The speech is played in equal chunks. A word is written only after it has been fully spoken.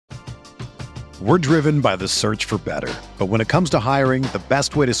We're driven by the search for better. But when it comes to hiring, the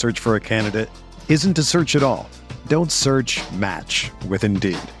best way to search for a candidate isn't to search at all. Don't search, match with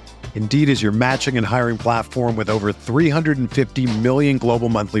Indeed. Indeed is your matching and hiring platform with over 350 million global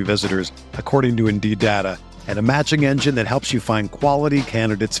monthly visitors, according to Indeed data, and a matching engine that helps you find quality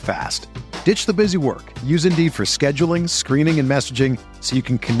candidates fast. Ditch the busy work. Use Indeed for scheduling, screening, and messaging so you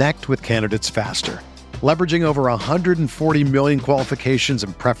can connect with candidates faster. Leveraging over 140 million qualifications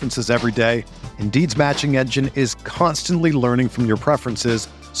and preferences every day, Indeed's matching engine is constantly learning from your preferences,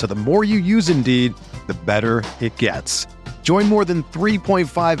 so the more you use Indeed, the better it gets. Join more than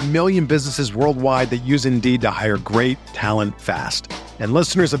 3.5 million businesses worldwide that use Indeed to hire great talent fast. And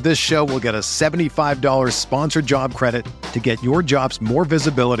listeners of this show will get a $75 sponsored job credit to get your jobs more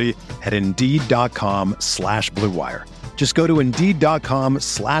visibility at Indeed.com/Blue Wire. Just go to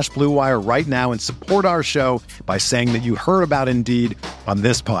Indeed.com/Blue Wire right now and support our show by saying that you heard about Indeed on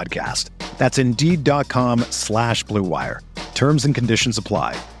this podcast. That's Indeed.com/Blue Wire. Terms and conditions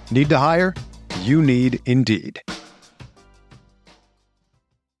apply. Need to hire? You need Indeed.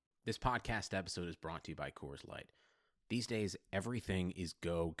 This podcast episode is brought to you by Coors Light. These days, everything is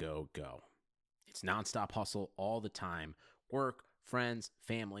go, go, go. It's nonstop hustle all the time. Work, friends,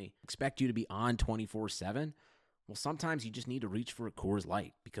 family, expect you to be on 24/7. Well, sometimes you just need to reach for a Coors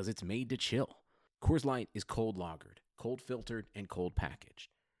Light because it's made to chill. Coors Light is cold lagered, cold filtered, and cold packaged.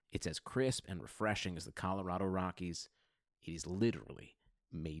 It's as crisp and refreshing as the Colorado Rockies. It is literally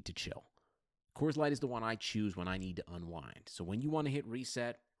made to chill. Coors Light is the one I choose when I need to unwind. So when you want to hit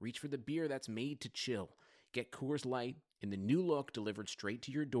reset, reach for the beer that's made to chill. Get Coors Light in the new look delivered straight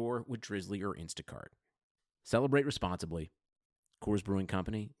to your door with Drizzly or Instacart. Celebrate responsibly. Coors Brewing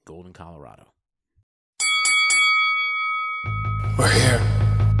Company, Golden, Colorado. We're here.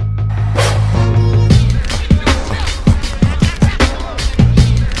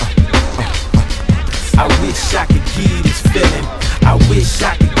 I wish I could give this feeling. I wish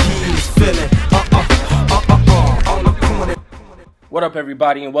I could give this feeling. On the corner. What up,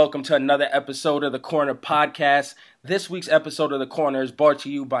 everybody, and welcome to another episode of the Corner Podcast. This week's episode of the Corner is brought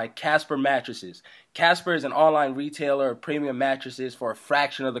to you by Casper Mattresses. Casper is an online retailer of premium mattresses for a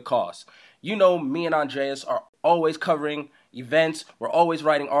fraction of the cost. You know, me and Andreas are always covering events, we're always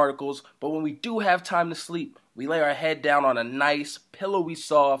writing articles, but when we do have time to sleep, we lay our head down on a nice, pillowy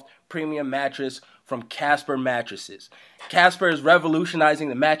soft, premium mattress from Casper Mattresses. Casper is revolutionizing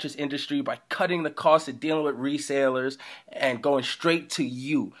the mattress industry by cutting the cost of dealing with resellers and going straight to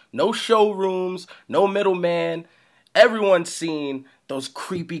you. No showrooms, no middleman. Everyone's seen those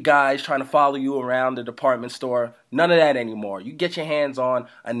creepy guys trying to follow you around the department store. None of that anymore. You get your hands on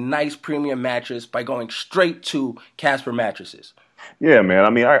a nice premium mattress by going straight to Casper Mattresses. Yeah, man. I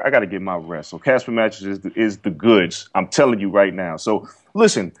mean, I got to get my rest. So Casper Mattresses is the goods. I'm telling you right now. So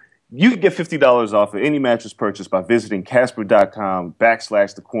listen, you can get $50 off of any mattress purchase by visiting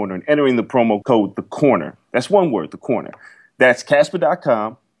Casper.com/The Corner and entering the promo code The Corner. That's one word, The Corner. That's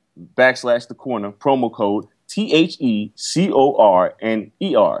Casper.com/The Corner, promo code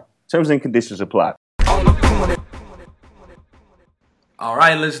TheCorner. Terms and conditions apply. All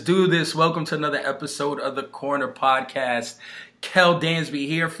right, let's do this. Welcome to another episode of the Corner Podcast. Kel Dansby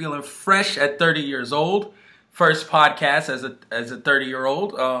here, feeling fresh at 30 years old. First podcast as a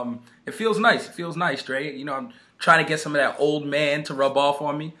 30-year-old. It feels nice. It feels nice, Dre. You know, I'm trying to get some of that old man to rub off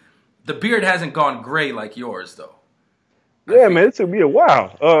on me. The beard hasn't gone gray like yours, though. Yeah, man, it took me a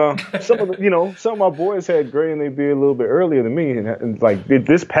while. Some of my boys had gray in their beard a little bit earlier than me, and like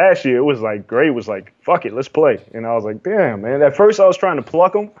this past year, it was like gray was like, fuck it, let's play. And I was like, damn, man. At first, I was trying to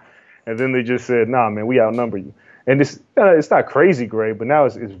pluck them, and then they just said, nah, man, we outnumber you. And it's not crazy gray, but now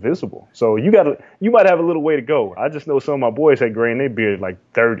it's visible. So you might have a little way to go. I just know some of my boys had gray in their beard like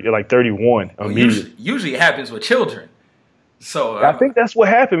 30, like 31 immediately. Usually it happens with children. So I think that's what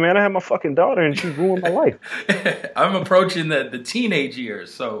happened, man. I had my fucking daughter, and she ruined my life. I'm approaching the teenage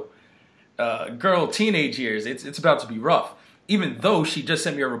years, so girl teenage years. It's about to be rough. Even though she just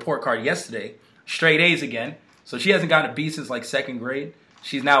sent me a report card yesterday, straight A's again. So she hasn't gotten a B since like second grade.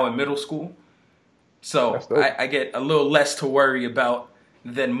 She's now in middle school. So I get a little less to worry about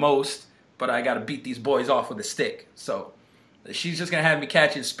than most, but I got to beat these boys off with a stick. So she's just going to have me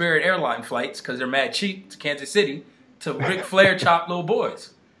catching Spirit airline flights because they're mad cheap to Kansas City to Ric Flair chop little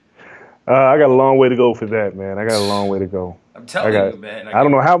boys. I got a long way to go for that, man. I got a long way to go. I'm telling you, man. I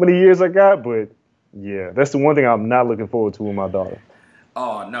don't know how many years I got, but yeah, that's the one thing I'm not looking forward to with my daughter.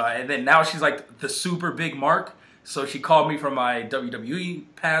 Oh, no. And then now she's like the super big mark. So she called me from my WWE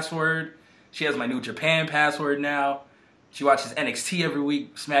password. She has my New Japan password now. She watches NXT every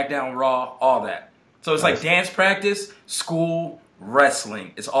week, SmackDown, Raw, all that. So it's like dance practice, school,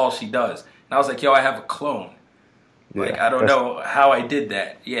 wrestling is all she does. And I was like, yo, I have a clone. Yeah, like, I don't know how I did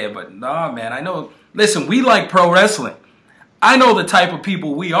that. Yeah, but nah, man, I know. Listen, we like pro wrestling. I know the type of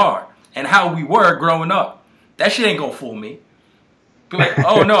people we are and how we were growing up. That shit ain't gonna fool me. Be like,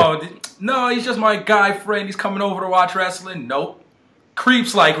 oh, no, he's just my guy friend. He's coming over to watch wrestling. Nope.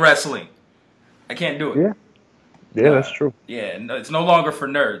 Creeps like wrestling. I can't do it. Yeah, that's true. Yeah, no, it's no longer for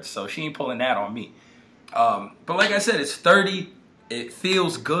nerds, so she ain't pulling that on me. But like I said, it's 30. It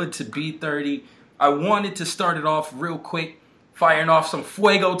feels good to be 30. I wanted to start it off real quick, firing off some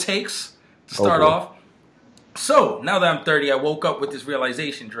fuego takes to start off. So, now that I'm 30, I woke up with this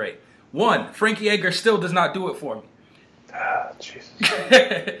realization, Dre. One, Frankie Edgar still does not do it for me. Jesus.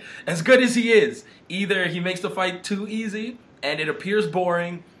 As good as he is, either he makes the fight too easy and it appears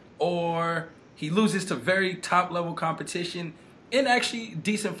boring, or he loses to very top-level competition in actually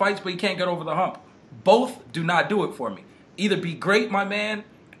decent fights, but he can't get over the hump. Both do not do it for me. Either be great, my man,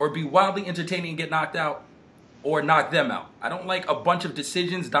 or be wildly entertaining and get knocked out, or knock them out. I don't like a bunch of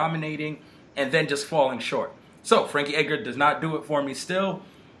decisions dominating and then just falling short. So, Frankie Edgar does not do it for me still.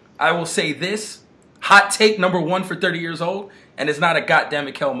 I will say this. Hot take number 1 for 30 years old, and it's not a goddamn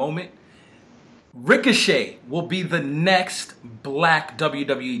it hell moment. Ricochet will be the next black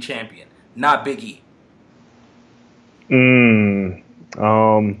WWE champion, not Big E.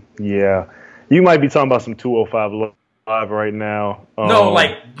 Yeah. You might be talking about some 205 Live right now. No,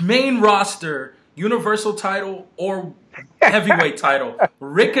 like main roster, Universal title or heavyweight title.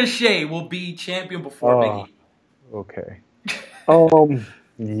 Ricochet will be champion before Big E. Okay.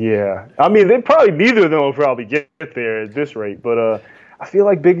 Yeah. I mean, neither of them will probably get there at this rate, but I feel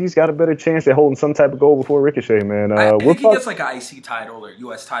like Big E's got a better chance at holding some type of goal before Ricochet, man. I think he gets like an IC title or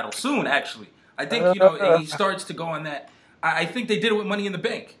US title soon, actually. I think, he starts to go on that. I think they did it with Money in the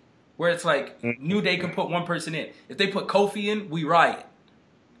Bank, where it's like New Day can put one person in. If they put Kofi in, we riot.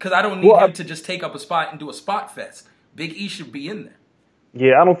 Because I don't need him to just take up a spot and do a spot fest. Big E should be in there.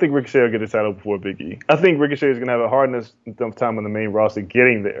 Yeah, I don't think Ricochet will get a title before Big E. I think Ricochet is going to have a hard enough time on the main roster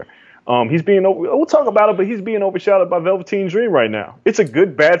getting there. We'll talk about it, but he's being overshadowed by Velveteen Dream right now. It's a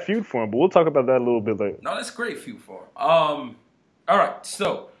good, bad feud for him, but we'll talk about that a little bit later. No, that's a great feud for him. All right,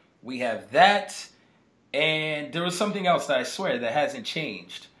 so we have that, and there was something else that I swear that hasn't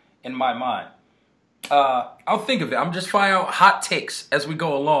changed in my mind. I'll think of it. I'm just firing out hot takes as we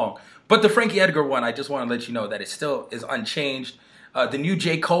go along. But the Frankie Edgar one, I just want to let you know that it still is unchanged. The new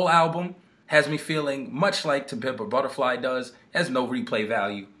J. Cole album has me feeling much like To Pimp a Butterfly does. It has no replay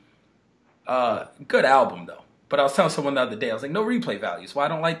value. Good album, though. But I was telling someone the other day, I was like, no replay value, so I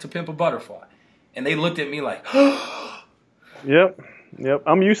don't like To Pimp a Butterfly. And they looked at me like, Yep.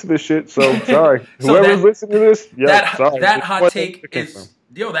 I'm used to this shit, so sorry. Whoever's listening to this, sorry. That hot take is,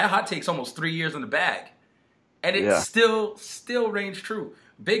 that hot take's almost 3 years in the bag. And it still reigns true.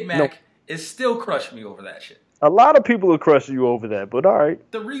 Big Mac is still crushing me over that shit. A lot of people will crush you over that, but all right.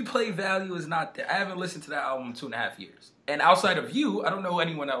 The replay value is not there. I haven't listened to that album in 2.5 years. And outside of you, I don't know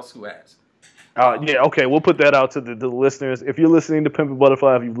anyone else who has. Okay, we'll put that out to the listeners. If you're listening to Pimp a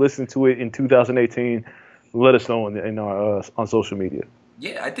Butterfly, if you've listened to it in 2018, let us know on social media.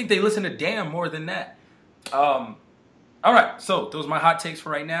 Yeah, I think they listen to Damn more than that. All right, so those are my hot takes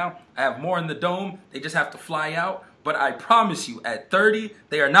for right now. I have more in the dome. They just have to fly out. But I promise you, at 30,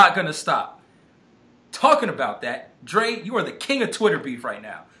 they are not going to stop. Talking about that, Dre, you are the king of Twitter beef right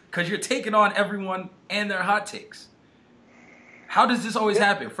now because you're taking on everyone and their hot takes. How does this always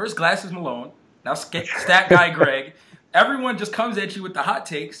happen? First Glasses Malone, now Stat Guy Greg. Everyone just comes at you with the hot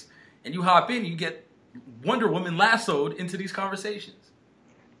takes, and you hop in and you get Wonder Woman lassoed into these conversations.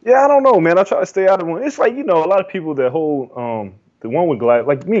 Yeah, I don't know, man. I try to stay out of one. It's like, a lot of people that hold the one with Glass,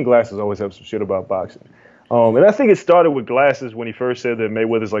 like me and Glasses always have some shit about boxing. And I think it started with Glasses when he first said that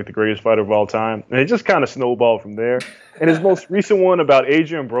Mayweather's like the greatest fighter of all time. And it just kind of snowballed from there. And his most recent one about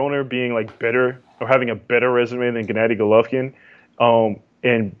Adrian Broner being like better or having a better resume than Gennady Golovkin,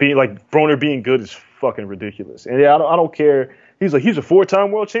 and being like Broner being good is fucking ridiculous. And I don't care. He's a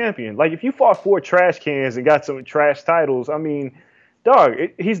 4-time world champion. Like if you fought 4 trash cans and got some trash titles, I mean, dog,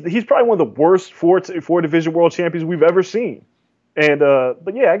 he's probably one of the worst 4 division world champions we've ever seen. And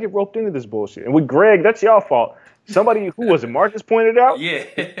but yeah, I get roped into this bullshit. And with Greg, that's y'all fault. Somebody who was it, Marcus pointed out,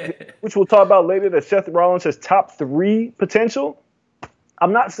 which we'll talk about later, that Seth Rollins has top 3 potential.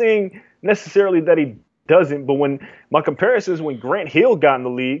 I'm not saying necessarily that he doesn't, but when my comparisons when Grant Hill got in the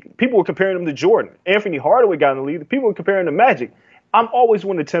league, people were comparing him to Jordan. Anthony Hardaway got in the league, people were comparing him to Magic. I'm always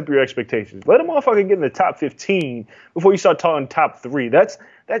one to temper your expectations. Let a motherfucker get in the top 15 before you start talking top 3. That's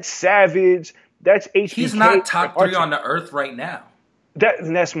savage. That's HBK. He's not top 3 on the earth right now.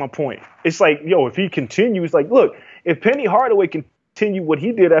 That's my point. It's like, if he continues, like, look, if Penny Hardaway continue what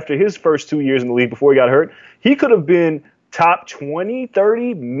he did after his first 2 years in the league before he got hurt, he could have been top 20,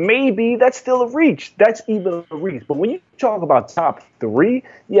 30, maybe. That's still a reach. That's even a reach. But when you talk about top 3,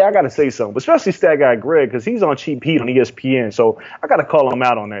 yeah, I got to say something. But especially stat guy Greg, because he's on Cheap Heat on ESPN. So I got to call him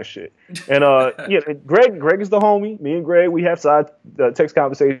out on that shit. And yeah, Greg is the homie. Me and Greg, we have side text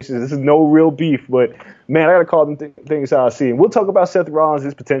conversations. This is no real beef. But, man, I got to call them things how I see. And we'll talk about Seth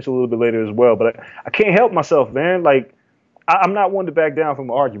Rollins' potential a little bit later as well. But I can't help myself, man. Like, I'm not one to back down from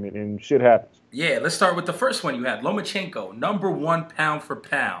an argument, and shit happens. Yeah, let's start with the first one you had. Lomachenko, number 1 pound for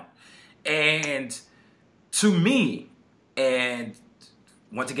pound. And to me, and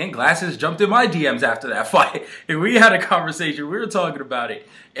once again, Glasses jumped in my DMs after that fight. And we had a conversation. We were talking about it.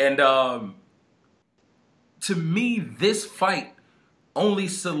 And to me, this fight only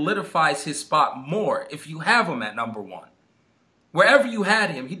solidifies his spot more if you have him at number 1. Wherever you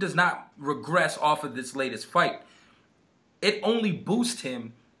had him, he does not regress off of this latest fight. It only boosts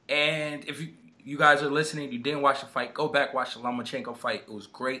him. And if you guys are listening, you didn't watch the fight, go back, watch the Lomachenko fight. It was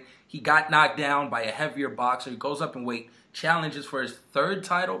great. He got knocked down by a heavier boxer. He goes up in weight, challenges for his 3rd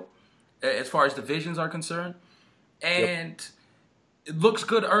title as far as divisions are concerned. And It looks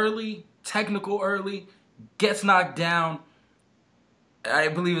good early, technical early, gets knocked down. I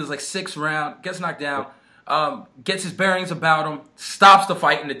believe it was like 6th round, gets knocked down, gets his bearings about him, stops the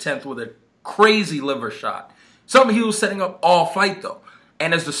fight in the 10th with a crazy liver shot. Something he was setting up all fight, though.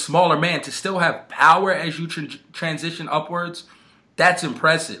 And as the smaller man, to still have power as you transition upwards, that's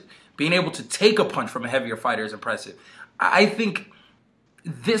impressive. Being able to take a punch from a heavier fighter is impressive. I think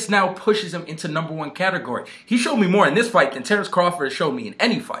this now pushes him into number 1 category. He showed me more in this fight than Terence Crawford has showed me in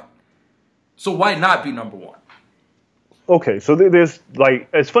any fight. So why not be number 1? Okay, so there's, like,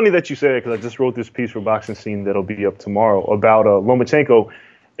 it's funny that you said it because I just wrote this piece for Boxing Scene that'll be up tomorrow about Lomachenko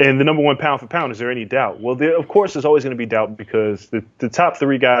and the number 1 pound for pound. Is there any doubt? Well, of course, there's always going to be doubt because the top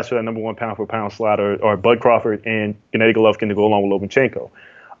 3 guys for that number 1 pound for pound slot are Bud Crawford and Gennady Golovkin to go along with Lomachenko.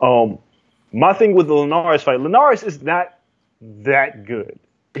 My thing with the Linares fight, Linares is not that good.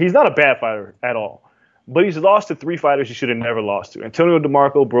 He's not a bad fighter at all. But he's lost to 3 fighters he should have never lost to. Antonio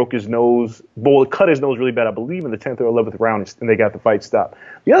DeMarco broke his nose, cut his nose really bad, I believe, in the 10th or 11th round, and they got the fight stopped.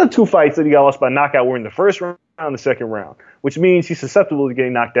 The other 2 fights that he got lost by knockout were in the 1st round and the 2nd round, which means he's susceptible to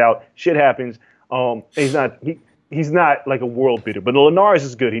getting knocked out. Shit happens. And he's not like a world beater. But Linares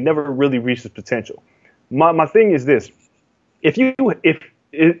is good. He never really reached his potential. My thing is this. If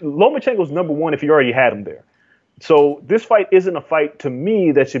Lomachenko's number 1 if you already had him there. So this fight isn't a fight, to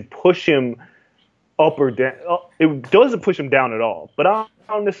me, that should push him up or down. It doesn't push him down at all, but I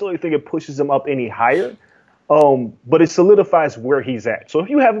don't necessarily think it pushes him up any higher. But it solidifies where he's at. So if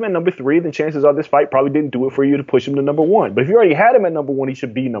you have him at number 3, then chances are this fight probably didn't do it for you to push him to number 1. But if you already had him at number 1, he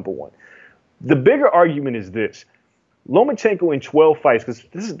should be number 1. The bigger argument is this. Lomachenko in 12 fights, because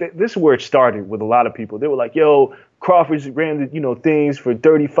this is where it started with a lot of people. They were like, yo, Crawford ran things for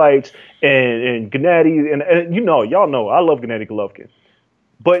 30 fights, and Gennady, and y'all know, I love Gennady Golovkin.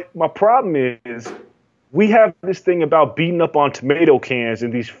 But my problem is we have this thing about beating up on tomato cans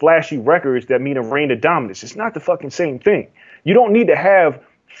and these flashy records that mean a reign of dominance. It's not the fucking same thing. You don't need to have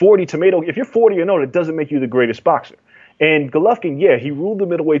 40 tomato. If you're 40 or no, that doesn't make you the greatest boxer. And Golovkin, yeah, he ruled the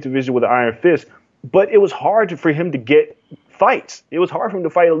middleweight division with an iron fist, but it was hard for him to get fights. It was hard for him to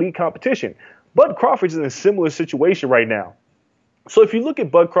fight elite competition. Bud Crawford's in a similar situation right now. So if you look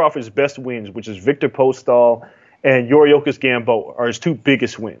at Bud Crawford's best wins, which is Victor Postol and Yuriorkis Gamboa, are his 2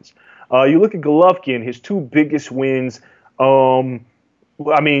 biggest wins. You look at Golovkin, his 2 biggest wins. Daniel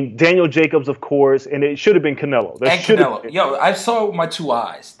Jacobs, of course, and it should have been Canelo. Canelo. Yo, I saw it with my 2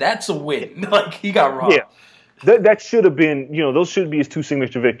 eyes. That's a win. Like, he got robbed. Yeah. That should have been, those should be his 2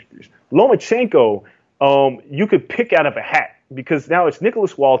 signature victories. Lomachenko, you could pick out of a hat because now it's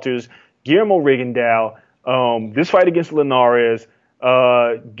Nicholas Walters, Guillermo Rigondeaux, this fight against Linares,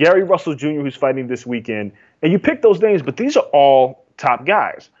 Gary Russell Jr., who's fighting this weekend. And you pick those names, but these are all top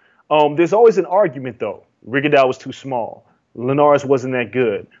guys. There's always an argument, though. Rigondeaux was too small. Linares wasn't that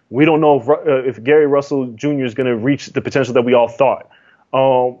good. We don't know if Gary Russell Jr. is going to reach the potential that we all thought.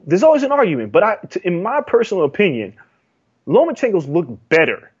 There's always an argument. But in my personal opinion, Lomachenko's looked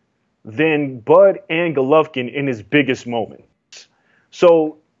better than Bud and Golovkin in his biggest moments.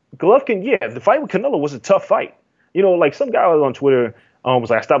 So Golovkin, yeah, the fight with Canelo was a tough fight. Like some guy was on Twitter was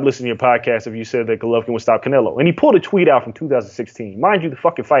like, I stopped listening to your podcast if you said that Golovkin would stop Canelo. And he pulled a tweet out from 2016. Mind you, the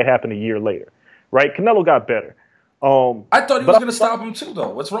fucking fight happened a year later, right? Canelo got better. I thought he was going to stop him too, though.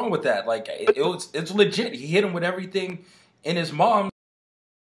 What's wrong with that? Like, it's legit. He hit him with everything in his mom.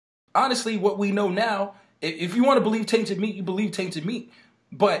 Honestly, what we know now, if you want to believe tainted meat, you believe tainted meat.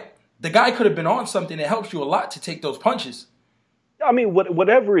 But the guy could have been on something that helps you a lot to take those punches. I mean,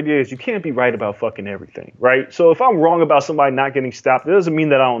 whatever it is, you can't be right about fucking everything, right? So if I'm wrong about somebody not getting stopped, it doesn't mean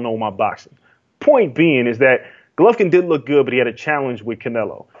that I don't know my boxing. Point being is that Golovkin did look good, but he had a challenge with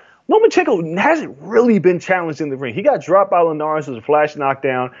Canelo. Lomachenko hasn't really been challenged in the ring. He got dropped by Linares as a flash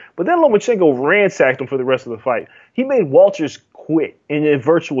knockdown, but then Lomachenko ransacked him for the rest of the fight. He made Walters quit in a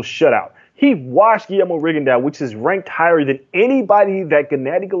virtual shutout. He washed Guillermo Rigondeaux, which is ranked higher than anybody that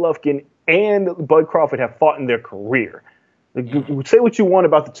Gennady Golovkin and Bud Crawford have fought in their career. Say what you want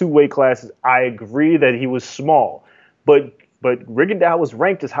about the two weight classes. I agree that he was small, but Rigondeaux was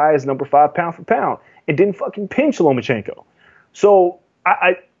ranked as high as number 5 pound for pound and didn't fucking pinch Lomachenko. So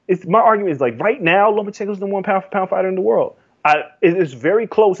it's my argument is like right now Lomachenko's the 1 pound for pound fighter in the world. It is very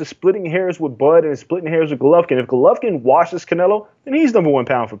close to splitting hairs with Bud and splitting hairs with Golovkin. If Golovkin washes Canelo, then he's number 1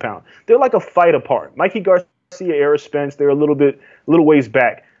 pound for pound. They're like a fight apart. Mikey Garcia, Errol Spence, they're a little ways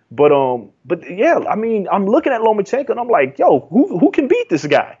back. But yeah, I mean, I'm looking at Lomachenko and I'm like, yo, who can beat this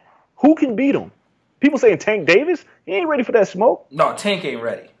guy? Who can beat him? People saying Tank Davis, he ain't ready for that smoke. No, Tank ain't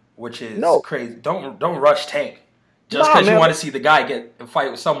ready, which is crazy. Don't rush Tank just because you want to see the guy get a fight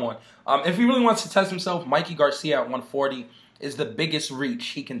with someone. If he really wants to test himself, Mikey Garcia at 140 is the biggest reach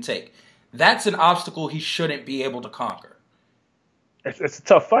he can take. That's an obstacle he shouldn't be able to conquer. It's a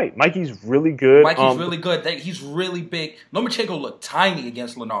tough fight. Mikey's really good. Mikey's really good. He's really big. Lomachenko looked tiny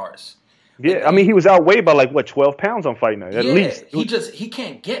against Linares. Yeah, I mean, he was outweighed by 12 pounds on fight night, at least. He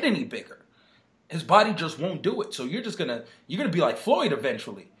can't get any bigger. His body just won't do it. So you're gonna be like Floyd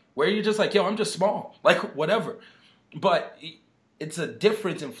eventually, where you're just like, yo, I'm just small, like whatever. But it's a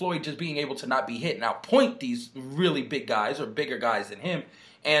difference in Floyd just being able to not be hit and outpoint these really big guys or bigger guys than him,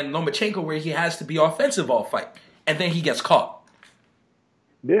 and Lomachenko where he has to be offensive all fight, and then he gets caught.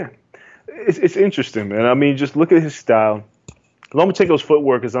 Yeah, it's interesting, man. I mean, just look at his style. Lomachenko's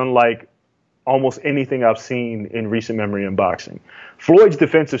footwork is unlike almost anything I've seen in recent memory in boxing. Floyd's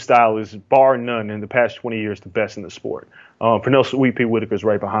defensive style is, bar none, in the past 20 years, the best in the sport. Pernell Sweet Pea Whitaker's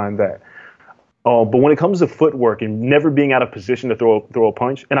right behind that. But when it comes to footwork and never being out of position to throw a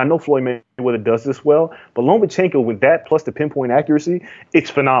punch, and I know Floyd Mayweather does this well, but Lomachenko with that plus the pinpoint accuracy, it's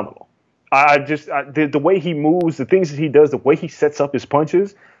phenomenal. The way he moves, the things that he does, the way he sets up his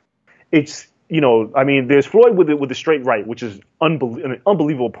punches, it's, I mean, there's Floyd with the straight right, which is an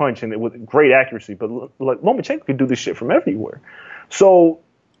unbelievable punch and with great accuracy, but Lomachenko can do this shit from everywhere. So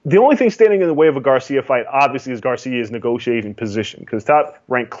the only thing standing in the way of a Garcia fight, obviously, is Garcia's negotiating position, because Top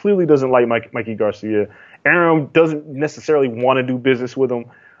Rank clearly doesn't like Mikey Garcia. Arum doesn't necessarily want to do business with him.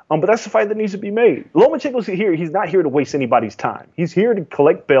 But that's the fight that needs to be made. Lomachenko's here. He's not here to waste anybody's time. He's here to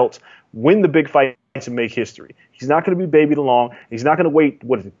collect belts, win the big fights, and make history. He's not going to be babied along. He's not going to wait,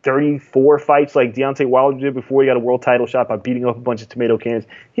 34 fights like Deontay Wilder did before he got a world title shot by beating up a bunch of tomato cans.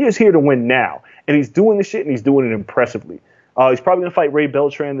 He is here to win now. And he's doing the shit, and he's doing it impressively. He's probably going to fight Ray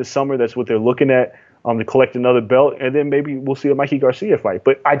Beltran this summer. That's what they're looking at, to collect another belt. And then maybe we'll see a Mikey Garcia fight.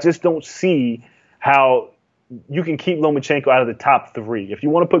 But I just don't see how you can keep Lomachenko out of the top 3. If you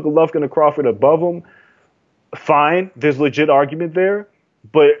want to put Golovkin and Crawford above him, fine. There's legit argument there.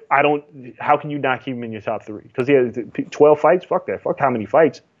 But how can you not keep him in your top 3? Because he has 12 fights? Fuck that. Fuck how many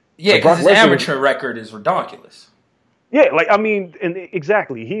fights? Yeah, because his amateur record is ridiculous. Yeah,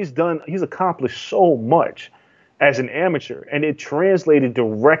 exactly. He's accomplished so much as an amateur, and it translated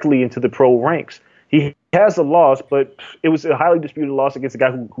directly into the pro ranks. He has a loss, but it was a highly disputed loss against a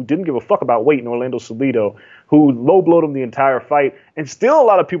guy who didn't give a fuck about weight in Orlando Salido, who low-blowed him the entire fight, and still a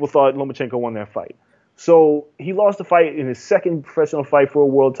lot of people thought Lomachenko won that fight. So he lost the fight in his second professional fight for a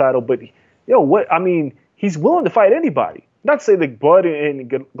world title, but he's willing to fight anybody. Not to say that Bud and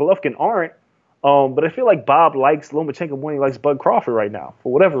Golovkin aren't, but I feel like Bob likes Lomachenko more than he likes Bud Crawford right now,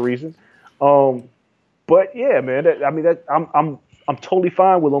 for whatever reason. But yeah, man, I'm totally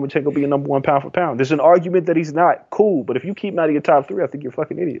fine with Lomachenko being number 1 pound for pound. There's an argument that he's not cool, but if you keep him out of your top 3, I think you're a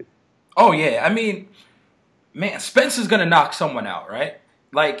fucking idiot. Oh, yeah. I mean, man, Spence is going to knock someone out, right?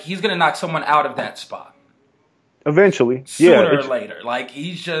 Like, he's going to knock someone out of that spot. Eventually. Sooner or later. Like,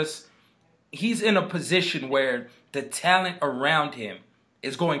 he's in a position where the talent around him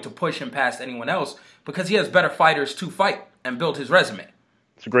is going to push him past anyone else because he has better fighters to fight and build his resume.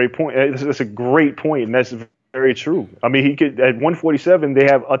 It's a great point. That's a great point, and that's very true. I mean, he could at 147. They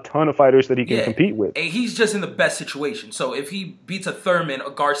have a ton of fighters that he can compete with. He's just in the best situation. So if he beats a Thurman,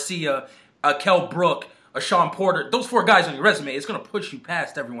 a Garcia, a Kell Brook, a Sean Porter, those 4 guys on your resume, it's going to push you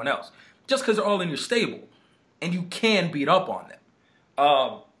past everyone else just because they're all in your stable, and you can beat up on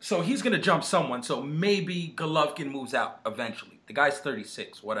them. So he's going to jump someone. So maybe Golovkin moves out eventually. The guy's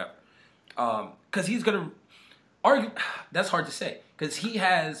 36, whatever. Because he's going to argue. That's hard to say because he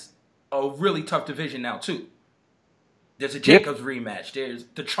has a really tough division now too. There's a Jacobs rematch. There's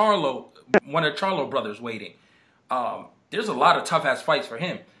one of the Charlo brothers waiting. There's a lot of tough-ass fights for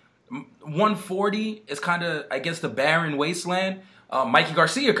him. 140 is kind of, I guess, the barren wasteland. Mikey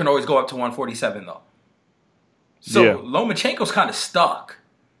Garcia can always go up to 147, though. So Lomachenko's kind of stuck.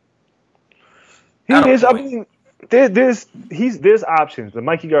 He is. I mean, there's options. The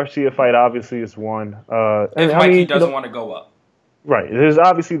Mikey Garcia fight obviously is one. If Mikey doesn't want to go up. Right.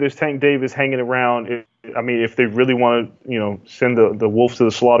 There's Tank Davis hanging around. If they really want to, send the wolf to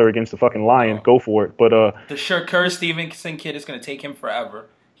the slaughter against the fucking lion, go for it. But the Shakur Stevenson kid is going to take him forever.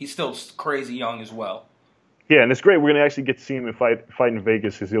 He's still crazy young as well. Yeah, and it's great. We're going to actually get to see him fight in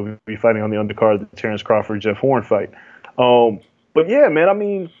Vegas because he'll be fighting on the undercard of the Terrence Crawford-Jeff Horn fight. But yeah, man, I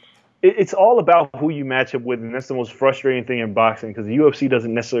mean, it's all about who you match up with, and that's the most frustrating thing in boxing because the UFC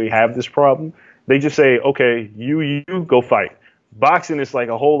doesn't necessarily have this problem. They just say, okay, you go fight. Boxing is like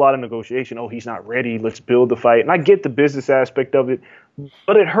a whole lot of negotiation. Oh, he's not ready. Let's build the fight. And I get the business aspect of it,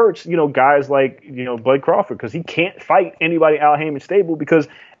 but it hurts, guys like, Bud Crawford because he can't fight anybody Al Haymon stable because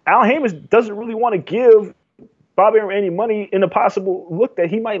Al Haymon doesn't really want to give Bobby Arum any money in a possible look that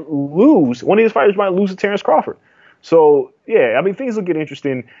he might lose. One of his fighters might lose to Terrence Crawford. So, yeah, I mean, things will get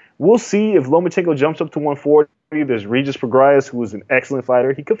interesting. We'll see if Lomachenko jumps up to 140. There's Regis Prograis, who is an excellent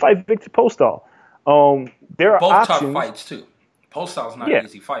fighter. He could fight Victor Postol. There are both options. Tough fights, too. Postol's not an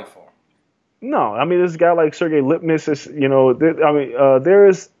easy fight for him. No, I mean, there's a guy like Sergey Lipnis.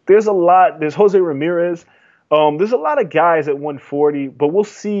 There's a lot. There's Jose Ramirez. There's a lot of guys at 140, but we'll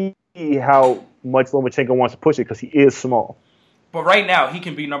see how much Lomachenko wants to push it because he is small. But right now, he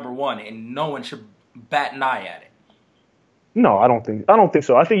can be number one, and no one should bat an eye at it. No, I don't think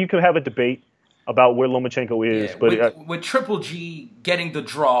so. I think you can have a debate about where Lomachenko is, but with Triple G getting the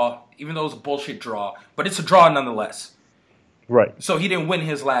draw, even though it's a bullshit draw, but it's a draw nonetheless. Right. So he didn't win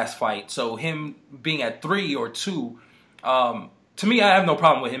his last fight. So him being at 3 or 2, to me, I have no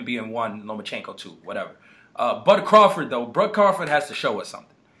problem with him being 1, Lomachenko 2, whatever. Bud Crawford, though, Bud Crawford has to show us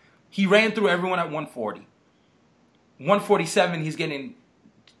something. He ran through everyone at 140. 147, he's getting,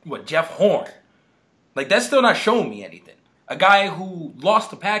 Jeff Horn. Like, that's still not showing me anything. A guy who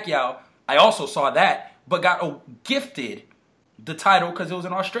lost to Pacquiao, I also saw that, but got gifted the title because it was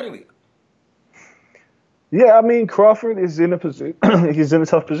in Australia. Yeah, I mean, Crawford is in a position. He's in a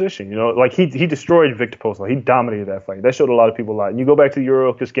tough position. Like he destroyed Victor Postol. He dominated that fight. That showed a lot of people a lot. And you go back to the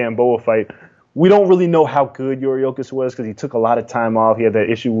Yuriorkis Gamboa fight. We don't really know how good Yuriorkis was because he took a lot of time off. He had that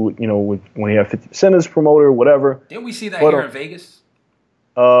issue, with when he had 50% of his promoter, whatever. Didn't we see that here in Vegas?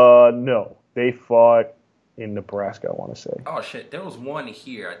 No, they fought in Nebraska, I want to say. Oh shit, there was one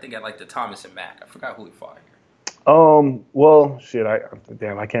here. I think at the Thomas and Mack. I forgot who he fought here. Well, shit, I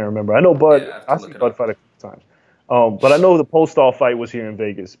can't remember. I know Bud. I see Bud fight a couple times. But I know the Postol fight was here in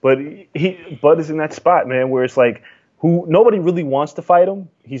Vegas. But Bud is in that spot, man, where it's like nobody really wants to fight him.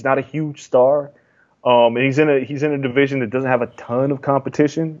 He's not a huge star. And he's in a division that doesn't have a ton of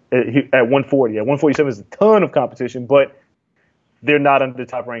competition at 140. At 147 is a ton of competition, but they're not under the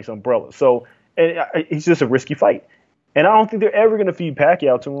top ranks umbrella. So it's just a risky fight. And I don't think they're ever going to feed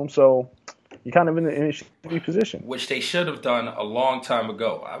Pacquiao to him. So you're kind of in a shitty position. Which they should have done a long time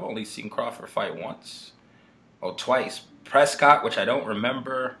ago. I've only seen Crawford fight once. Oh, twice. Prescott, which I don't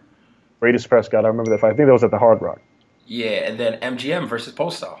remember. Raiders Prescott, I remember that fight. I think that was at the Hard Rock. Yeah, and then MGM versus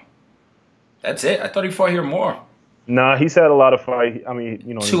Postol. That's it. I thought he fought here more. Nah, he's had a lot of fights. I mean,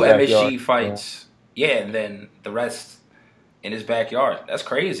 2 MSG fights. Yeah, and then the rest in his backyard. That's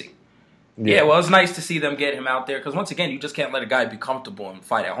crazy. Yeah, well, it's nice to see them get him out there because, once again, you just can't let a guy be comfortable and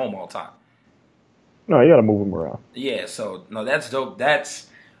fight at home all the time. No, you got to move him around. Yeah, so, no, that's dope. That's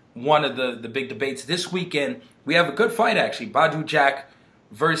one of the big debates. This weekend, we have a good fight, actually. Badou Jack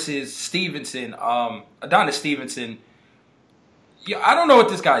versus Stevenson. Adonis Stevenson. Yeah, I don't know what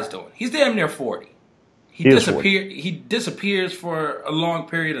this guy's doing. He's damn near 40. He disappears for a long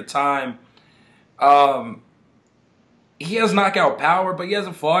period of time. He has knockout power, but he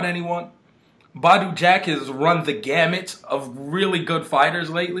hasn't fought anyone. Badou Jack has run the gamut of really good fighters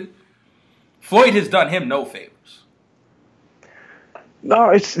lately. Floyd has done him no favors.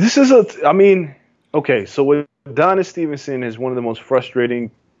 No, okay, so Adonis Stevenson is one of the most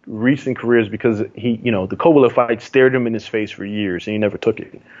frustrating recent careers because the Kovalev fight stared him in his face for years and he never took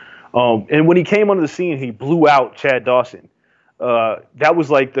it. And when he came onto the scene, he blew out Chad Dawson. That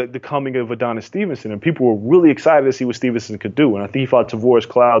was like the coming of Adonis Stevenson, and people were really excited to see what Stevenson could do. And I think he fought Tavoris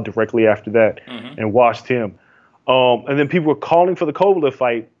Cloud directly after that and washed him. And then people were calling for the Kovalev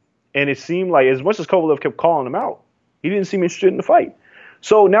fight, and it seemed like as much as Kovalev kept calling him out, he didn't seem interested in the fight.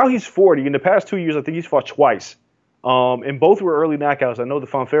 So now he's 40. In the past 2 years, I think he's fought twice. And both were early knockouts. I know the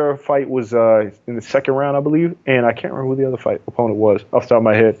Fonfara fight was in the second round, I believe, and I can't remember who the other fight opponent was off the top of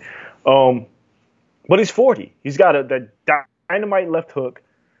my head. But he's 40. He's got that dynamite left hook.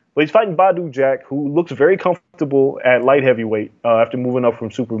 But he's fighting Badou Jack, who looks very comfortable at light heavyweight after moving up from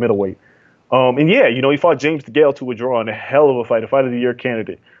super middleweight. And yeah, he fought James DeGale to a draw in a hell of a fight of the year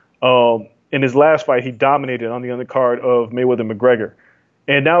candidate. In his last fight, he dominated on the undercard of Mayweather-McGregor.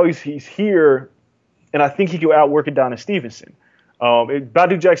 And now he's here, and I think he can outwork Adonis Stevenson.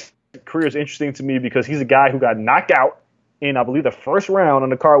 Badou Jack's career is interesting to me because he's a guy who got knocked out in, I believe, the first round on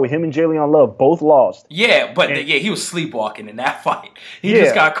the card with him and Jalen Love, both lost. Yeah, but he was sleepwalking in that fight. He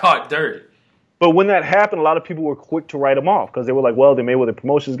just got caught dirty. But when that happened, a lot of people were quick to write him off because they were like, well, the Mayweather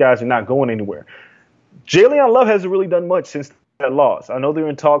Promotions guys are not going anywhere. Jalen Love hasn't really done much since that loss. I know they're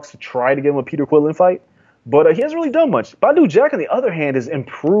in talks to try to give him a Peter Quillen fight, but he hasn't really done much. Badou Jack, on the other hand, has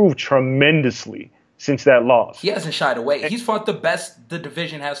improved tremendously since that loss. He hasn't shied away. He's fought the best the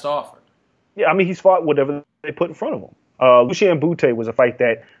division has to offer. Yeah, I mean, he's fought whatever they put in front of him. Lucien Boutte was a fight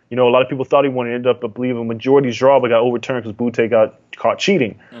that, a lot of people thought he won. It ended up, I believe, a majority draw, but got overturned because Boutte got caught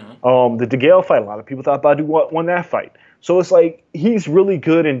cheating. Mm-hmm. The DeGale fight, a lot of people thought Badou won that fight. So it's like he's really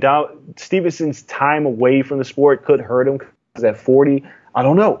good, and Stevenson's time away from the sport could hurt him because at 40, I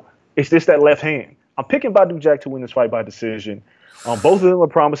don't know. It's just that left hand. I'm picking Badou Jack to win this fight by decision. Both of them are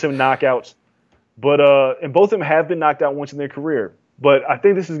promising knockouts, and both of them have been knocked out once in their career. But I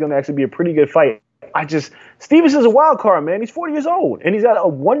think this is going to actually be a pretty good fight. Stevenson's a wild card, man. He's 40 years old, and he's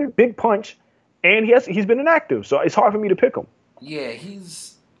got one big punch, and he's been inactive, so it's hard for me to pick him. Yeah,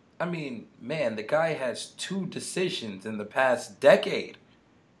 the guy has 2 decisions in the past decade.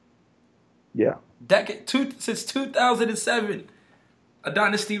 Yeah. Since 2007,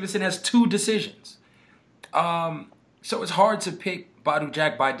 Adonis Stevenson has 2 decisions. So it's hard to pick Badou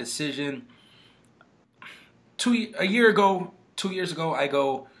Jack by decision. 2 years ago, I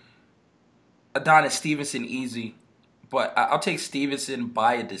go Adonis Stevenson easy, but I'll take Stevenson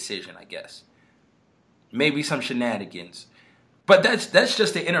by a decision, I guess. Maybe some shenanigans. But that's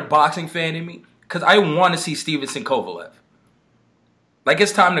just the inner boxing fan in me, because I want to see Stevenson Kovalev. Like,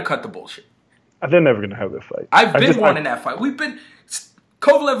 it's time to cut the bullshit. They're never going to have that fight. I've been wanting that fight.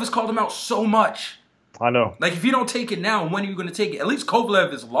 Kovalev has called him out so much. I know. Like, if you don't take it now, when are you going to take it? At least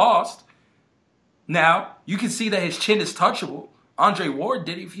Kovalev is lost. Now, you can see that his chin is touchable. Andre Ward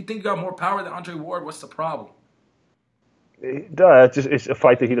did it. If you think you got more power than Andre Ward, what's the problem? It's a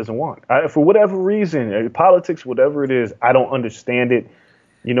fight that he doesn't want. For whatever reason, politics, whatever it is, I don't understand it.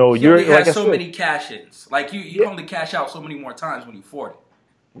 He only has so many cash-ins. Like, you only cash out so many more times when you're 40.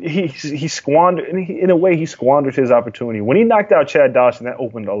 He squandered, in a way, he squandered his opportunity. When he knocked out Chad Dawson, that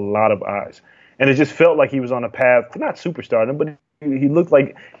opened a lot of eyes. And it just felt like he was on a path to not superstardom, but he looked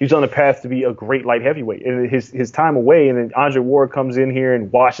like he was on a path to be a great light heavyweight. And his time away, and then Andre Ward comes in here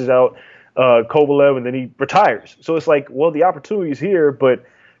and washes out Kovalev, and then he retires. So it's like, well, the opportunity is here, but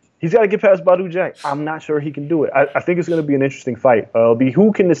he's got to get past Badou Jack. I'm not sure he can do it. I think it's going to be an interesting fight. It'll be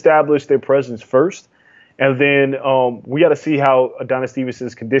who can establish their presence first, and then we got to see how Adonis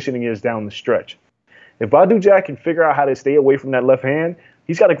Stevenson's conditioning is down the stretch. If Badou Jack can figure out how to stay away from that left hand,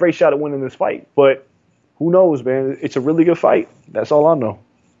 he's got a great shot at winning this fight. But who knows, man? It's a really good fight. That's all I know.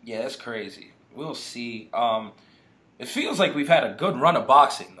 Yeah, that's crazy. We'll see. It feels like we've had a good run of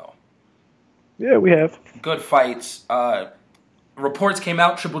boxing, though. Yeah, we have. Good fights. Reports came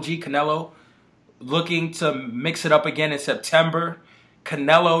out, Triple G Canelo looking to mix it up again in September.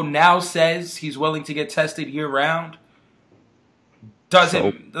 Canelo now says he's willing to get tested year-round. At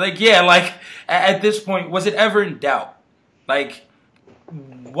this point, was it ever in doubt? Like,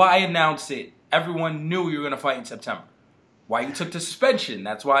 why announce it? Everyone knew you were going to fight in September. Why you took the suspension?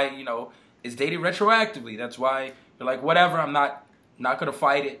 That's why, it's dated retroactively. That's why you're like, whatever, I'm not going to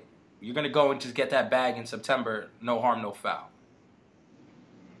fight it. You're going to go and just get that bag in September. No harm, no foul.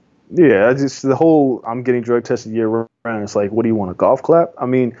 Yeah, just the whole I'm getting drug tested year round. It's like, what do you want, a golf clap? I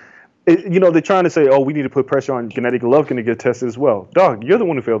mean, they're trying to say, oh, we need to put pressure on Gennady Golovkin to get tested as well. Dog, you're the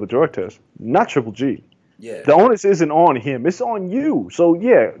one who failed the drug test, not Triple G. Yeah. The onus isn't on him; it's on you. So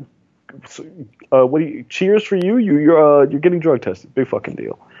yeah, cheers for you. You're getting drug tested. Big fucking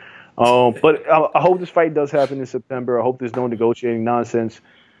deal. But I hope this fight does happen in September. I hope there's no negotiating nonsense.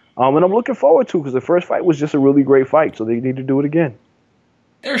 And I'm looking forward to it because the first fight was just a really great fight. So they need to do it again.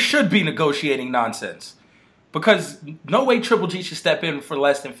 There should be negotiating nonsense because no way Triple G should step in for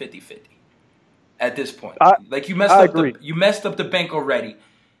less than 50-50 at this point. You messed up the bank already.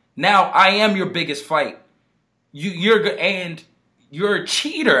 Now I am your biggest fight. You're a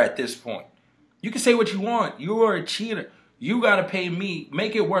cheater at this point. You can say what you want. You are a cheater. You got to pay me.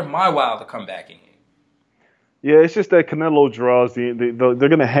 Make it worth my while to come back in here. Yeah, it's just that Canelo draws. They're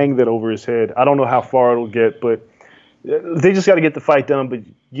going to hang that over his head. I don't know how far it'll get, but they just got to get the fight done. But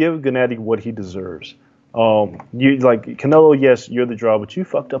give Gennady what he deserves. You like Canelo, yes, you're the draw, but you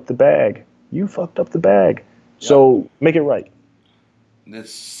fucked up the bag. Yep. So make it right.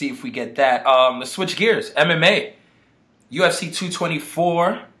 Let's see if we get that. Let's switch gears. MMA. UFC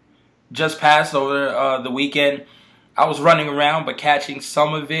 224 just passed over the weekend. I was running around, but catching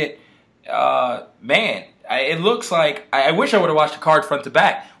some of it. Man, it looks like I wish I would have watched the card front to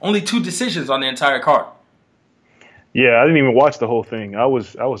back. Only 2 decisions on the entire card. Yeah, I didn't even watch the whole thing. I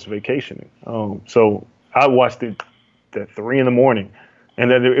was vacationing. So I watched it at 3 a.m. And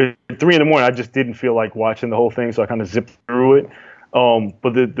then at 3 a.m, I just didn't feel like watching the whole thing, so I kind of zipped through it.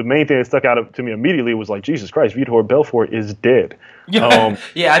 But the main thing that stuck out to me immediately was like, Jesus Christ, Vitor Belfort is dead. Yeah,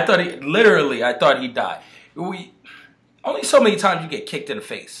 I thought he died. Only so many times you get kicked in the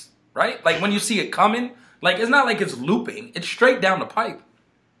face, right? Like when you see it coming, like it's not like it's looping; it's straight down the pipe.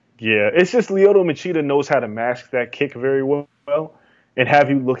 Yeah, it's just Lyoto Machida knows how to mask that kick very well and have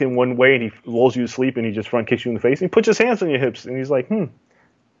you looking one way, and he lulls you to sleep, and he just front kicks you in the face. And he puts his hands on your hips, and he's like,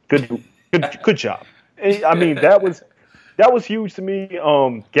 good job. And, I mean, that was huge to me.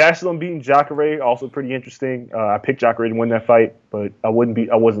 Gastelum beating Jacare, also pretty interesting. I picked Jacare to win that fight, but I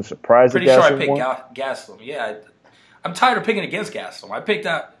wasn't surprised. Pretty sure I picked Gastelum. Yeah, I'm tired of picking against Gastelum. I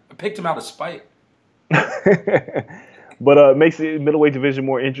picked him out of spite. But it makes the middleweight division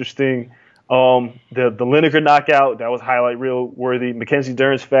more interesting. The Lineker knockout, that was highlight reel worthy. Mackenzie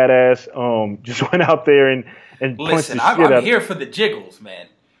Dern's fat ass just went out there and punched the shit out. I'm here for the jiggles, man.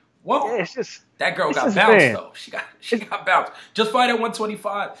 Whoa, yeah, it's just that girl got bounced though. She got bounced. Just fight at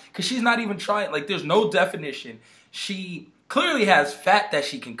 125 because she's not even trying. Like there's no definition. She clearly has fat that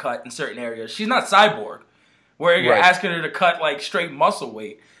she can cut in certain areas. She's not Cyborg, where you're asking her to cut like straight muscle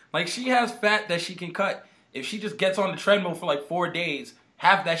weight. Like she has fat that she can cut. If she just gets on the treadmill for like 4 days,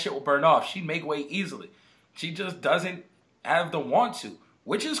 half that shit will burn off. She'd make weight easily. She just doesn't have the want to,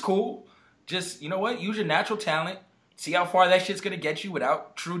 which is cool. Just, you know what? Use your natural talent. See how far that shit's going to get you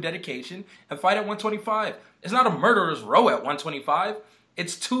without true dedication and fight at 125. It's not a murderer's row at 125.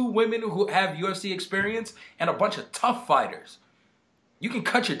 It's 2 women who have UFC experience and a bunch of tough fighters. You can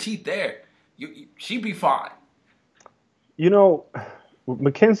cut your teeth there. She'd be fine. You know,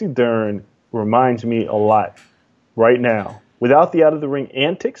 Mackenzie Dern reminds me a lot right now, without the out-of-the-ring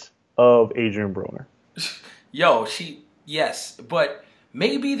antics, of Adrian Broner. Yo, yes, but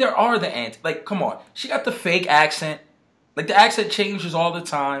maybe there are the antics. Like, come on. She got the fake accent. Like, the accent changes all the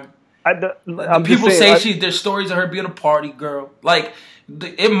time. People say there's stories of her being a party girl. Like,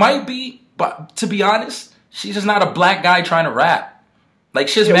 it might be, but to be honest, she's just not a black guy trying to rap. Like,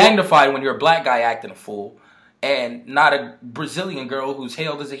 she's magnified when you're a black guy acting a fool and not a Brazilian girl who's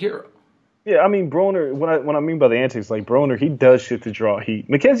hailed as a hero. Yeah, I mean, Broner, what I mean by the antics, like, Broner, he does shit to draw heat.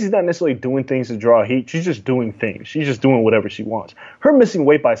 Mackenzie's not necessarily doing things to draw heat. She's just doing things. She's just doing whatever she wants. Her missing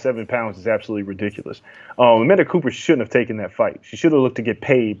weight by 7 pounds is absolutely ridiculous. Amanda Cooper shouldn't have taken that fight. She should have looked to get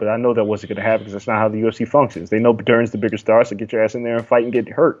paid, but I know that wasn't going to happen because that's not how the UFC functions. They know Dern's the bigger star, so get your ass in there and fight and get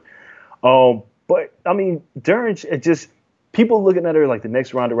hurt. But, I mean, Dern, people looking at her like the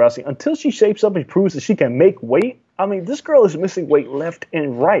next Ronda Rousey, until she shapes up and proves that she can make weight, I mean, this girl is missing weight left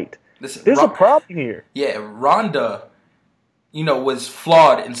and right. Listen, there's a problem here. Yeah, Ronda, was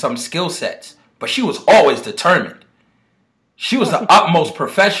flawed in some skill sets, but she was always determined. She was the utmost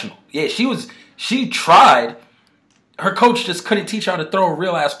professional. Yeah, she tried. Her coach just couldn't teach her how to throw a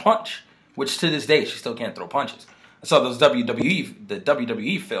real ass punch, which to this day she still can't throw punches. I saw the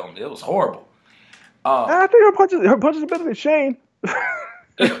WWE film. It was horrible. I think her punches are better than Shane.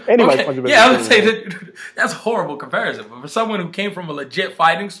 Anyway, okay. Yeah, I would say that's a horrible comparison. But for someone who came from a legit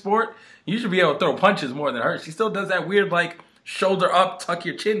fighting sport, you should be able to throw punches more than her. She still does that weird, like, shoulder up, tuck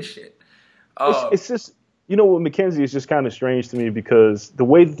your chin shit. It's just, with Mackenzie is just kind of strange to me because the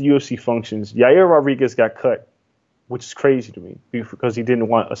way that the UFC functions, Yair Rodriguez got cut, which is crazy to me because he didn't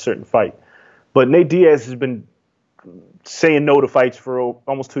want a certain fight. But Nate Diaz has been saying no to fights for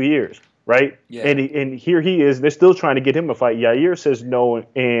almost 2 years. Right? Yeah. And here he is. They're still trying to get him a fight. Yair says no,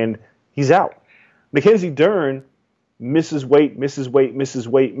 and he's out. Mackenzie Dern misses weight.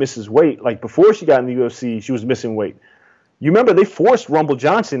 Like, before she got in the UFC, she was missing weight. You remember they forced Rumble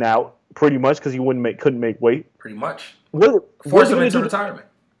Johnson out pretty much because he couldn't make weight. Pretty much. Forced him into retirement.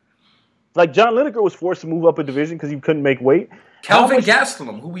 Like, John Lineker was forced to move up a division because he couldn't make weight. Kelvin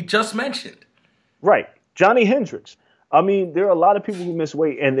Gastelum, who we just mentioned. Right. Johnny Hendricks. I mean, there are a lot of people who miss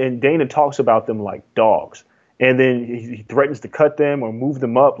weight, and Dana talks about them like dogs. And then he threatens to cut them or move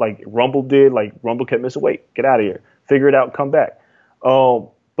them up like Rumble did. Like, Rumble kept missing weight. Get out of here. Figure it out. Come back.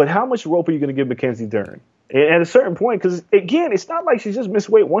 But how much rope are you going to give Mackenzie Dern? And at a certain point, because again, it's not like she just missed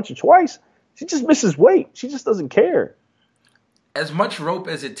weight once or twice. She just misses weight. She just doesn't care. As much rope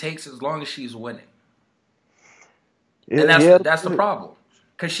as it takes, as long as she's winning. Yeah, And that's the problem.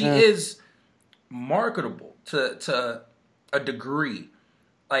 Because she is marketable to a degree.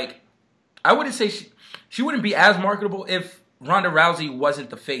 Like, I wouldn't say she wouldn't be as marketable if Ronda Rousey wasn't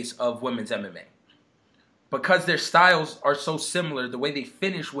the face of women's MMA. Because their styles are so similar, the way they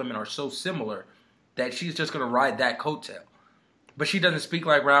finish women are so similar, that she's just going to ride that coattail. But she doesn't speak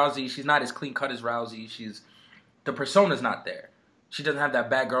like Rousey. She's not as clean cut as Rousey. The persona's not there. She doesn't have that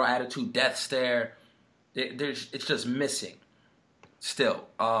bad girl attitude, death stare. It's just missing still.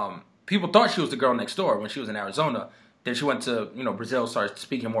 People thought she was the girl next door when she was in Arizona. Then she went to Brazil, started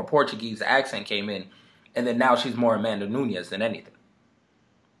speaking more Portuguese. The accent came in. And then now she's more Amanda Nunes than anything.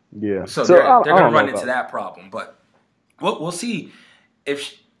 Yeah. So they're going to run into that problem. But we'll see.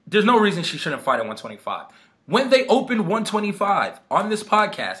 There's no reason she shouldn't fight at 125. When they opened 125 on this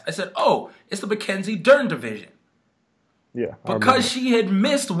podcast, I said, oh, it's the Mackenzie Dern division. Yeah. Because she had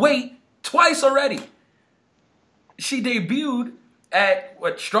missed weight twice already. She debuted at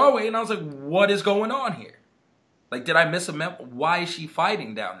strawweight, and I was like, what is going on here? Like, did I miss a memo? Why is she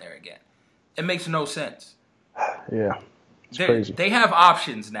fighting down there again? It makes no sense. Yeah. It's crazy. They have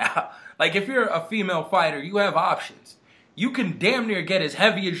options now. Like, if you're a female fighter, you have options. You can damn near get as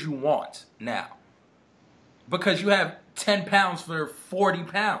heavy as you want now. Because you have 10 pounds for 40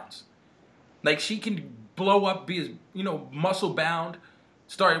 pounds. Like, she can blow up, be muscle bound,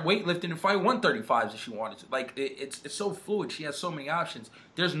 start weightlifting and fight 135s if she wanted to. Like, it's so fluid. She has so many options.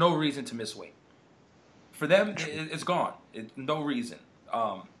 There's no reason to miss weight. For them, it's gone. No reason.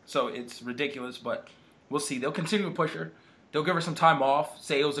 So it's ridiculous, but we'll see. They'll continue to push her. They'll give her some time off,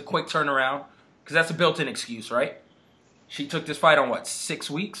 say it was a quick turnaround, because that's a built-in excuse, right? She took this fight on, 6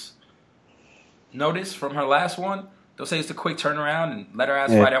 weeks? Notice from her last one, they'll say it's a quick turnaround and let her ass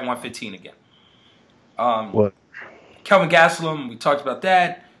fight at 115 again. What? Kelvin Gastelum, we talked about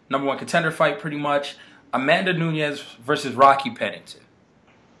that. Number 1 contender fight, pretty much. Amanda Nunes versus Rocky Pennington.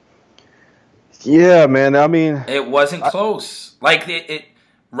 Yeah, man. I mean, it wasn't close.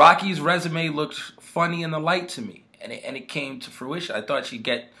 Rocky's resume looked funny in the light to me, and it came to fruition. I thought she'd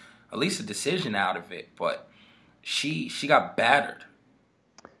get at least a decision out of it, but she got battered.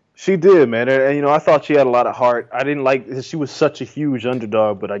 She did, man. And I thought she had a lot of heart. I didn't like she was such a huge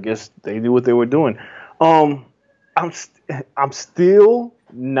underdog, but I guess they knew what they were doing. I'm still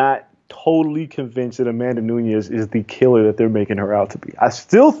not totally convinced that Amanda Nunes is the killer that they're making her out to be. I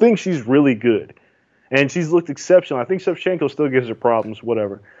still think she's really good, and she's looked exceptional. I think Shevchenko still gives her problems,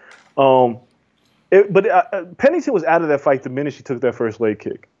 whatever. But Pennington was out of that fight the minute she took that first leg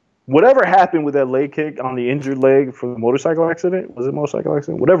kick. Whatever happened with that leg kick on the injured leg from the motorcycle accident, was it a motorcycle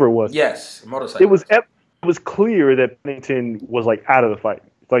accident? Whatever it was. Yes, motorcycle. It was clear that Pennington was out of the fight.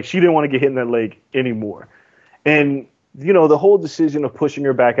 Like, she didn't want to get hit in that leg anymore. And the whole decision of pushing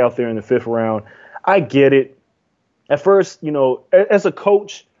her back out there in the 5th round, I get it. At first, as a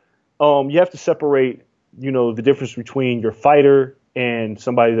coach, you have to separate, the difference between your fighter and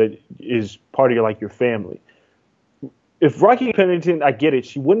somebody that is part of your family. If Rocky Pennington, I get it,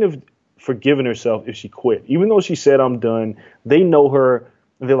 she wouldn't have forgiven herself if she quit. Even though she said, I'm done, they know her,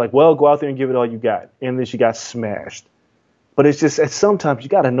 and they're like, well, go out there and give it all you got. And then she got smashed. But it's just, sometimes you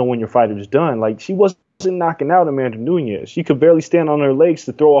got to know when your fighter's done. Like, she wasn't knocking out Amanda Nunes. She could barely stand on her legs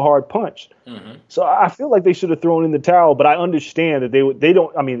to throw a hard punch. Mm-hmm. So I feel like they should have thrown in the towel, but I understand that they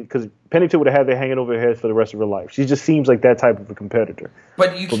don't, because Pennington would have had that hanging over her head for the rest of her life. She just seems like that type of a competitor.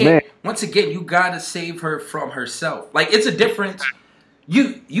 But you can't, once again, you got to save her from herself. Like, it's a difference.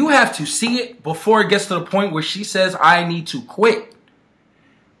 You have to see it before it gets to the point where she says, I need to quit.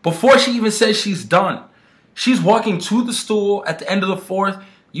 Before she even says she's done. She's walking to the stool at the end of the 4th.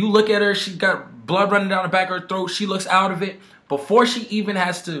 You look at her, she's got blood running down the back of her throat. She looks out of it. Before she even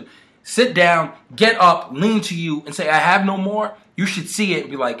has to sit down, get up, lean to you, and say, I have no more, you should see it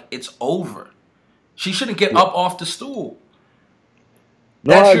and be like, it's over. She shouldn't get up off the stool.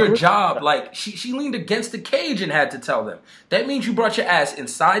 That's your job. Like, she leaned against the cage and had to tell them. That means you brought your ass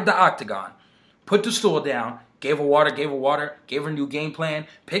inside the octagon, put the stool down, gave her water, gave her a new game plan,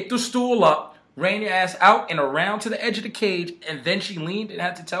 picked the stool up, ran your ass out and around to the edge of the cage, and then she leaned and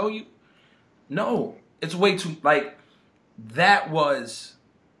had to tell you? No. It's way too, that was,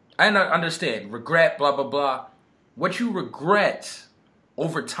 I understand, regret, blah, blah, blah. What you regret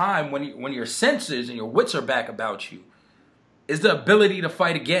over time when your senses and your wits are back about you is the ability to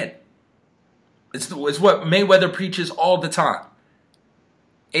fight again. It's what Mayweather preaches all the time,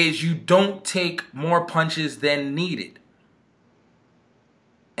 is you don't take more punches than needed.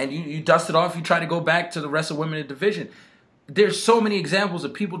 and you dust it off, you try to go back to the rest of women in the division. There's so many examples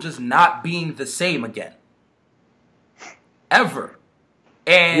of people just not being the same again. Ever.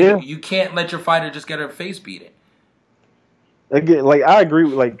 And you can't let your fighter just get her face beaten. Again, like, I agree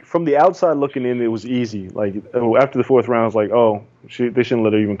with, like, from the outside looking in, it was easy. Like, after the fourth round, I was like, oh, they shouldn't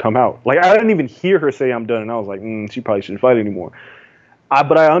let her even come out. Like, I didn't even hear her say I'm done, and I was like, she probably shouldn't fight anymore.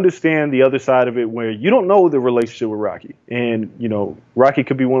 But I understand the other side of it where you don't know the relationship with Rocky. And, you know, Rocky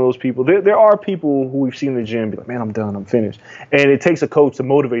could be one of those people. There are people who we've seen in the gym be like, man, I'm done, I'm finished. And it takes a coach to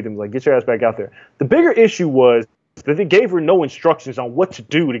motivate them, like, get your ass back out there. The bigger issue was that they gave her no instructions on what to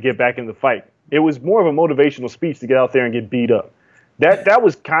do to get back in the fight. It was more of a motivational speech to get out there and get beat up. That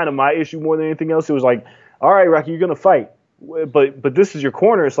was kind of my issue more than anything else. It was like, all right, Rocky, you're going to fight. But this is your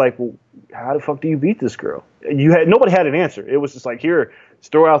corner. It's like, well, how the fuck do you beat this girl? Nobody had an answer. It was just like, here,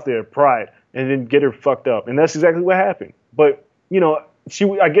 just throw out there pride and then get her fucked up. And that's exactly what happened. But, you know,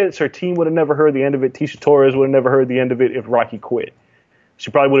 I guess her team would have never heard the end of it. Tisha Torres would have never heard the end of it if Rocky quit.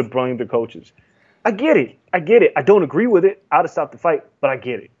 She probably would have blamed the coaches. I get it. I don't agree with it. I'd have stopped the fight, but I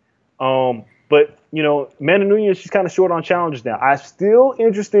get it. But, you know, Amanda Nunes, she's kind of short on challenges now. I'm still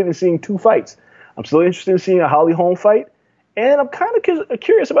interested in seeing 2 fights. I'm still interested in seeing a Holly Holm fight. And I'm kind of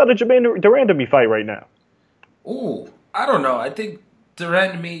curious about a Jermaine Durandamy fight right now. Ooh, I don't know. I think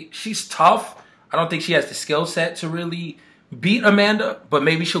Durandamy, she's tough. I don't think she has the skill set to really beat Amanda, but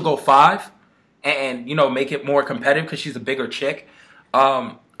maybe she'll go 5 and, you know, make it more competitive because she's a bigger chick.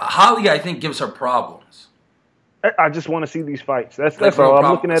 Holly, I think, gives her problems. I just want to see these fights. That's all.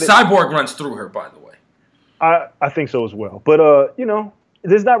 I'm looking at it. Cyborg runs through her, by the way. I think so as well. But, you know,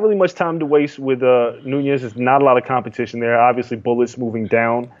 there's not really much time to waste with Nunes. There's not a lot of competition there. Obviously, Bullett's moving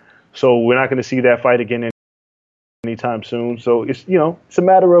down. So we're not going to see that fight again anytime soon. So, it's a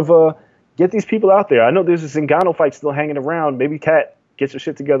matter of get these people out there. I know there's a Zingano fight still hanging around. Maybe Kat gets her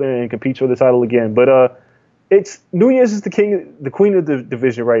shit together and competes for the title again. But Nunes is the queen of the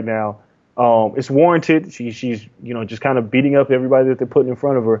division right now. It's warranted. She's just kind of beating up everybody that they're putting in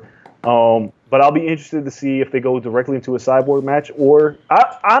front of her. But I'll be interested to see if they go directly into a Cyborg match. Or,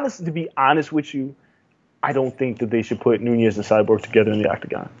 to be honest with you, I don't think that they should put Nunes and Cyborg together in the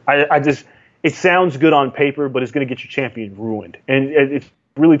octagon. It sounds good on paper, but it's going to get your champion ruined. And it's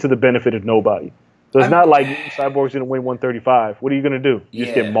really to the benefit of nobody. So it's not like Cyborg's going to win 135. What are you going to do? You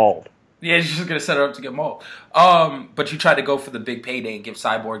just get mauled. Yeah, you're just going to set her up to get mauled. But you try to go for the big payday and give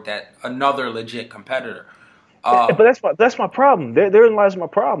Cyborg that another legit competitor. But that's my problem. Therein lies my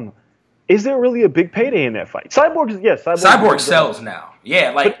problem. Is there really a big payday in that fight? Cyborg sells now.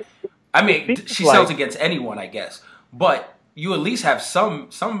 Yeah, she sells against anyone, I guess. But you at least have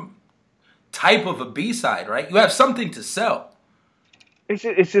some type of a B-side, right? You have something to sell. It's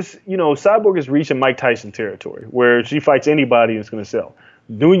just Cyborg is reaching Mike Tyson territory where she fights anybody and it's going to sell.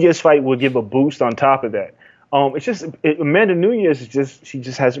 Nunes fight will give a boost on top of that. Amanda Nunes she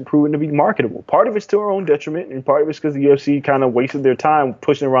just hasn't proven to be marketable. Part of it's to her own detriment, and part of it's because the UFC kind of wasted their time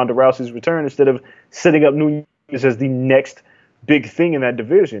pushing Ronda Rousey's return instead of setting up Nunes as the next big thing in that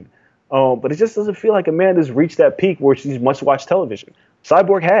division. But it just doesn't feel like Amanda's reached that peak where she's must-watch television.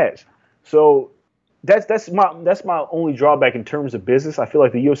 Cyborg has. So that's my only drawback in terms of business. I feel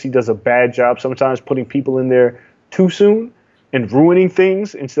like the UFC does a bad job sometimes putting people in there too soon and ruining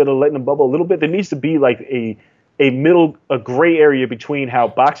things instead of letting them bubble a little bit. There needs to be like a gray area between how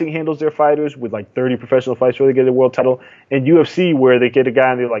boxing handles their fighters with like 30 professional fights where they get a world title and UFC where they get a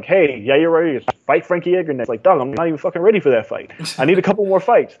guy and they're like, hey, yeah, you're ready to fight Frankie Edgar next. Like, dog, I'm not even fucking ready for that fight. I need a couple more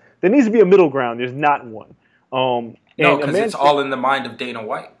fights. There needs to be a middle ground. There's not one. No, because it's all in the mind of Dana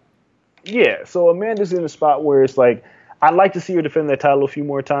White. Yeah, so Amanda's in a spot where it's like, I'd like to see her defend that title a few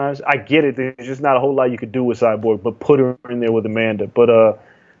more times. I get it. There's just not a whole lot you could do with Cyborg, but put her in there with Amanda. But,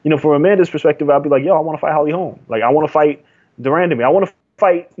 from Amanda's perspective, I'd be like, yo, I want to fight Holly Holm. Like, I want to fight Durandamy. I want to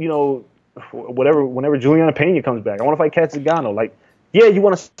fight, whenever Juliana Pena comes back. I want to fight Kat Zingano. Like, yeah, you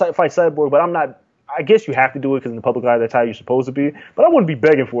want to fight Cyborg, but I'm not – I guess you have to do it because in the public eye, that's how you're supposed to be. But I wouldn't be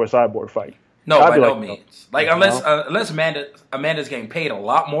begging for a Cyborg fight. No, by no means. Like, unless Amanda's getting paid a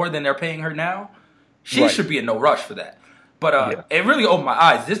lot more than they're paying her now, she should be in no rush for that. But it really opened my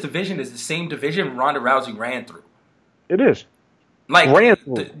eyes. This division is the same division Ronda Rousey ran through. It is. Like,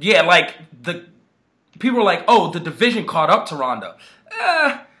 the people were like, oh, the division caught up to Ronda.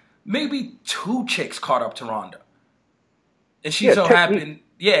 Maybe 2 chicks caught up to Ronda. And she and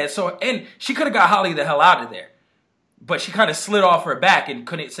she could have got Holly the hell out of there. But she kind of slid off her back and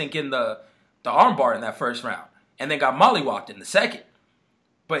couldn't sink in the armbar in that first round. And then got mollywalked in the second.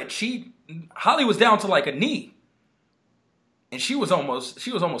 But Holly was down to like a knee. And she was almost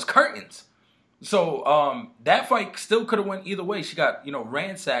curtains. So that fight still could have went either way. She got,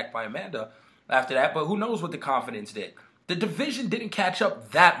 ransacked by Amanda after that, but who knows what the confidence did. The division didn't catch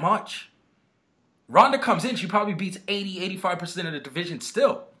up that much. Ronda comes in, she probably beats 80-85% of the division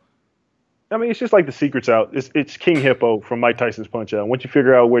still. I mean, it's just like the secret's out. It's King Hippo from Mike Tyson's Punch-Out. Once you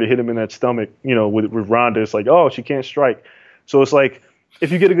figure out where to hit him in that stomach, with Ronda, it's like, oh, she can't strike. So it's like,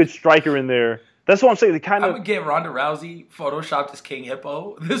 if you get a good striker in there, that's what I'm saying. I'm going to get Ronda Rousey photoshopped as King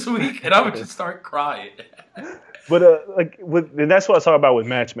Hippo this week, and I'm going to just start crying. But and that's what I was talking about with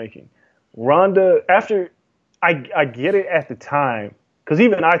matchmaking. Ronda, after I get it at the time, because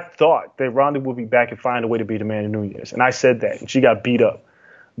even I thought that Ronda would be back and find a way to beat Amanda Nunes, and I said that, and she got beat up.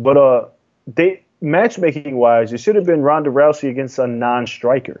 But matchmaking wise, it should have been Ronda Rousey against a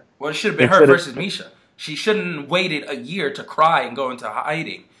non-striker. Well, it should have been her versus Misha. She shouldn't have waited a year to cry and go into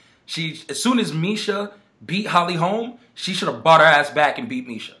hiding. As soon as Misha beat Holly Holm, she should have bought her ass back and beat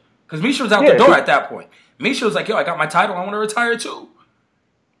Misha. Because Misha was out the door at that point. Misha was like, yo, I got my title, I want to retire too.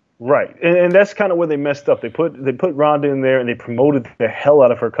 Right, and that's kind of where they messed up. They put Ronda in there, and they promoted the hell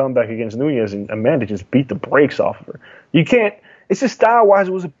out of her comeback against Nunes, and Amanda just beat the brakes off of her. You can't. It's just style-wise,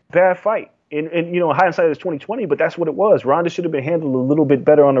 it was a bad fight. And hindsight is 2020, but that's what it was. Ronda should have been handled a little bit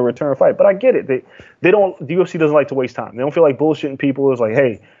better on the return fight. But I get it. They don't. The UFC doesn't like to waste time. They don't feel like bullshitting people. It's like,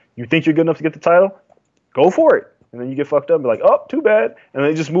 hey, you think you're good enough to get the title? Go for it. And then you get fucked up and be like, oh, too bad. And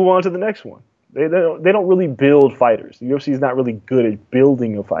they just move on to the next one. They don't really build fighters. The UFC is not really good at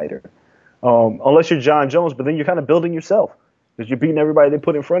building a fighter. Unless you're John Jones, but then you're kind of building yourself. Because you're beating everybody they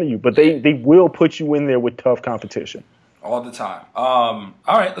put in front of you. But they will put you in there with tough competition. All the time. All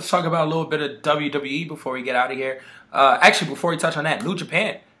right, let's talk about a little bit of WWE before we get out of here. Actually, before we touch on that, New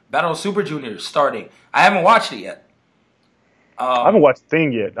Japan, Battle of Super Juniors starting. I haven't watched it yet. I haven't watched the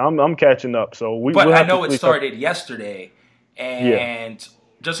thing yet. I'm catching up. But I know it started yesterday. And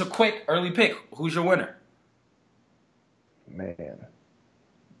just a quick early pick. Who's your winner? Man.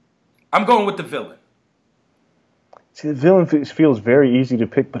 I'm going with the villain. See, the villain feels very easy to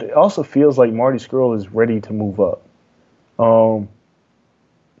pick, but it also feels like Marty Scurll is ready to move up.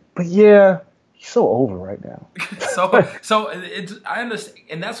 But yeah, he's so over right now. I understand,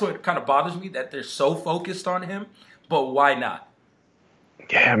 and that's what kind of bothers me, that they're so focused on him. But why not?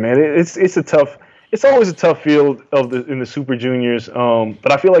 Yeah, man, it's always a tough field in the Super Juniors.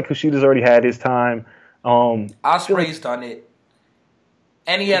 But I feel like Kushida's already had his time. Ospreay's done it,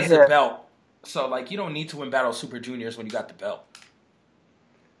 and he has the belt. So you don't need to win Battle of Super Juniors when you got the belt.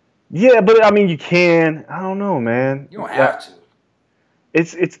 Yeah, but I mean, you can. I don't know, man. You don't have to.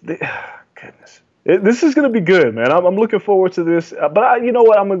 Goodness. This is going to be good, man. I'm looking forward to this. But you know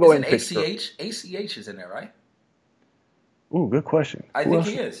what? I'm going to go ahead and pick ACH? ACH is in there, right? Ooh, good question. I think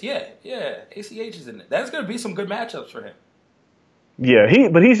he is. Yeah. ACH is in there. That's going to be some good matchups for him. Yeah,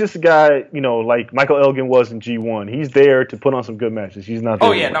 he's just a guy, like Michael Elgin was in G1. He's there to put on some good matches. He's not there.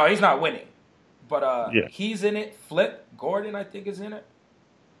 Oh, yeah, no, he's not winning. But he's in it. Flip Gordon, I think, is in it.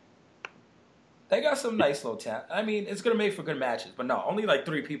 They got some nice little talent. I mean, it's going to make for good matches. But no, only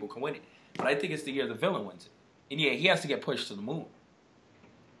 3 people can win it. But I think it's the year the villain wins it. And yeah, he has to get pushed to the moon.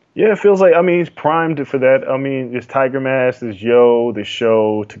 Yeah, it feels like, he's primed for that. There's Tiger Mask, there's Yo, there's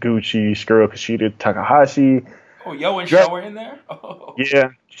Sho, Taguchi, Scurll, Kushida, Takahashi. Oh, Yo and Sho are in there? Oh. Yeah,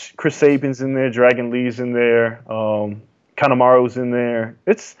 Chris Sabin's in there, Dragon Lee's in there, Kanemaru's in there.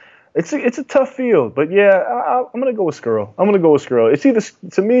 It's a tough field, but yeah, I'm gonna go with Scurll. It's either,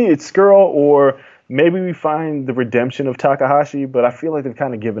 to me, it's Scurll, or maybe we find the redemption of Takahashi. But I feel like they've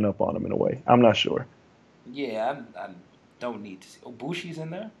kind of given up on him in a way. I'm not sure. Yeah, I don't need to see. Oh, Bushi's in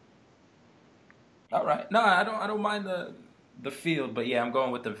there. All right, no, I don't mind the field, but yeah, I'm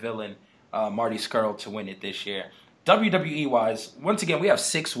going with the villain, Marty Scurll, to win it this year. WWE wise, once again, we have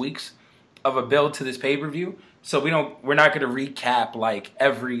 6 weeks of a build to this pay-per-view. So we're not going to recap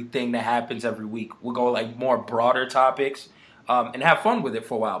everything that happens every week. We'll go more broader topics and have fun with it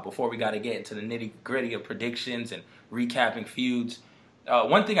for a while before we got to get into the nitty-gritty of predictions and recapping feuds.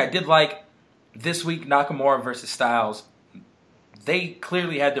 One thing I did like this week, Nakamura versus Styles, they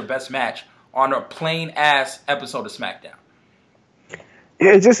clearly had their best match on a plain-ass episode of SmackDown.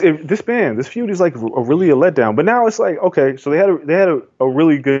 Yeah, this feud is really a letdown. But now it's okay, so they had a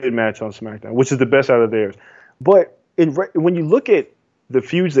really good match on SmackDown, which is the best out of theirs. But when you look at the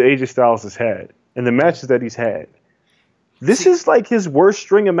feuds that AJ Styles has had and the matches that he's had, this is his worst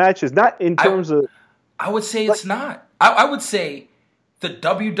string of matches. Not in terms of. I would say it's not. I would say the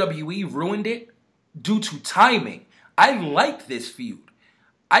WWE ruined it due to timing. I like this feud.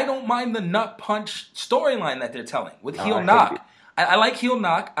 I don't mind the nut punch storyline that they're telling with heel knock. I like heel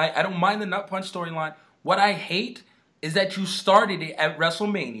knock. I don't mind the nut punch storyline. What I hate is that you started it at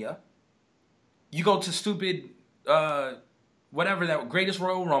WrestleMania You go to stupid, whatever that, Greatest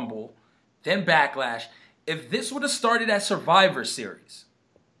Royal Rumble, then Backlash. If this would have started at Survivor Series,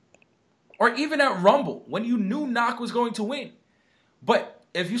 or even at Rumble, when you knew Knock was going to win. But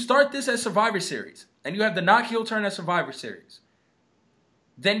if you start this at Survivor Series, and you have the Knock heel turn at Survivor Series,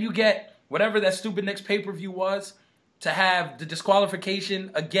 then you get whatever that stupid next pay-per-view was, to have the disqualification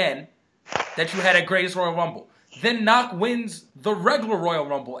again that you had at Greatest Royal Rumble. Then Knock wins the regular Royal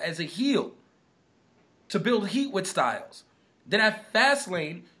Rumble as a heel to build heat with Styles. Then at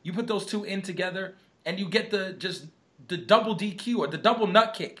Fastlane, you put those two in together, and you get the double DQ or the double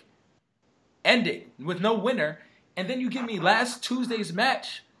nut kick ending with no winner, and then you give me last Tuesday's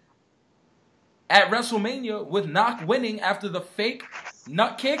match at WrestleMania with Knock winning after the fake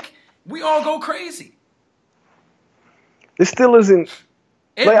nut kick. We all go crazy. It still isn't.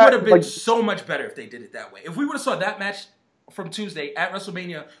 It would have been so much better if they did it that way. If we would have saw that match from Tuesday at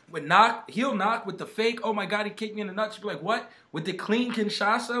WrestleMania with heel Knock with the fake, oh my God, he kicked me in the nuts, you'd be like, what? With the clean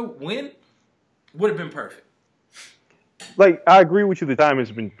Kinshasa win, would have been perfect. Like, I agree with you, the time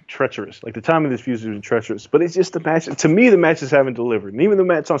has been treacherous. Like, the time of this feud has been treacherous. But it's just the match. To me, the matches haven't delivered. And even the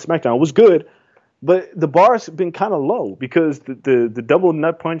match on SmackDown was good, but the bar's been kind of low because the double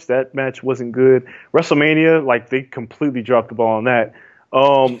nut punch, that match wasn't good. WrestleMania, like, they completely dropped the ball on that.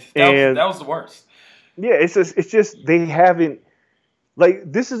 That was the worst. Yeah, it's just they haven't.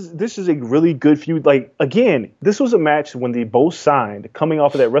 Like, this is a really good feud. Like, again, this was a match when they both signed, coming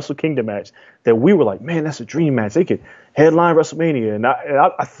off of that Wrestle Kingdom match, that we were like, man, that's a dream match. They could headline WrestleMania. And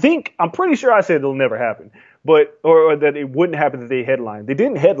I'm pretty sure I said it'll never happen, or that it wouldn't happen that they headline. They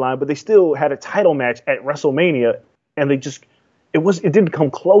didn't headline, but they still had a title match at WrestleMania, and it didn't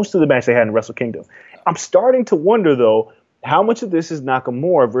come close to the match they had in Wrestle Kingdom. I'm starting to wonder, though, how much of this is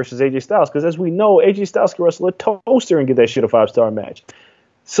Nakamura versus AJ Styles? Because as we know, AJ Styles can wrestle a toaster and get that shit a 5-star match.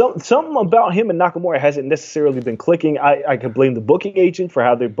 Something about him and Nakamura hasn't necessarily been clicking. I could blame the booking agent for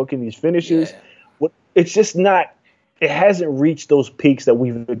how they're booking these finishes. Yeah. It's just not. It hasn't reached those peaks that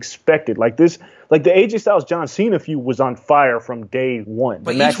we've expected. Like the AJ Styles John Cena feud was on fire from day one.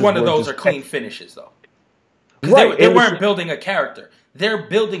 But each one of those are clean finishes, though. Right. They weren't building a character. They're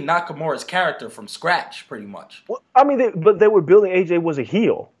building Nakamura's character from scratch, pretty much. Well, I mean, they were building AJ was a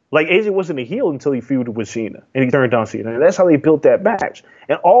heel. Like, AJ wasn't a heel until he feuded with Cena, and he turned on Cena. And that's how they built that match.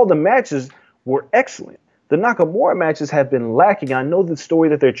 And all the matches were excellent. The Nakamura matches have been lacking. I know the story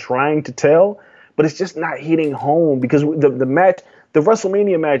that they're trying to tell, but it's just not hitting home because the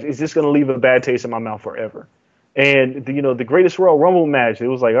WrestleMania match is just going to leave a bad taste in my mouth forever. And, the Greatest Royal Rumble match, it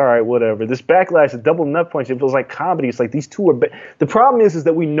was like, all right, whatever. This Backlash, the double nut punch, it feels like comedy. It's like these two are the problem is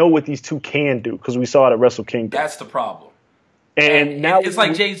that we know what these two can do because we saw it at Wrestle Kingdom. That's the problem. And now it's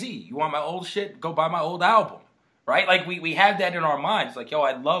like Jay-Z. You want my old shit? Go buy my old album. Right? Like, we have that in our minds. Like, yo,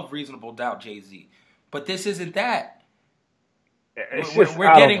 I love Reasonable Doubt, Jay-Z. But this isn't that.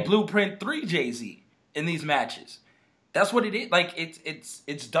 We're getting Blueprint 3 Jay-Z in these matches. That's what it is. Like, it's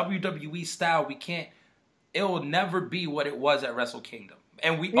WWE style. We can't. It will never be what it was at Wrestle Kingdom,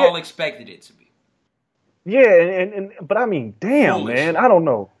 and we all expected it to be. Yeah, but I mean, damn, foolish. Man, I don't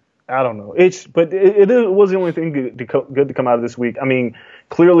know. It was the only thing good to come out of this week. I mean,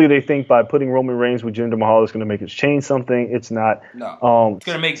 clearly they think by putting Roman Reigns with Jinder Mahal is going to make it change something. It's not. No, it's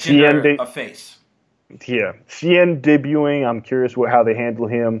going to make Jinder a face. Yeah, Cien debuting. I'm curious how they handle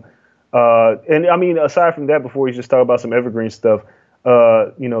him. And I mean, aside from that, before we just talk about some evergreen stuff.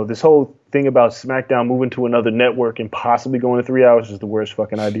 This whole thing about SmackDown moving to another network and possibly going to 3 hours is the worst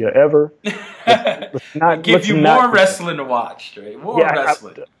fucking idea ever. Let's give you more wrestling to watch, Dre. More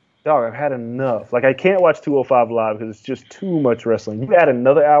wrestling. I've had enough. Like, I can't watch 205 Live because it's just too much wrestling. You add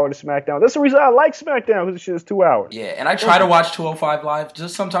another hour to SmackDown. That's the reason I like SmackDown, because it's just 2 hours. Yeah, and I try to watch 205 Live.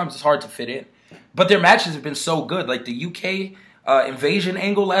 Just sometimes it's hard to fit in. But their matches have been so good. Like, the UK invasion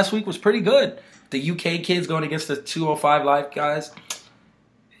angle last week was pretty good. The UK kids going against the 205 Live guys.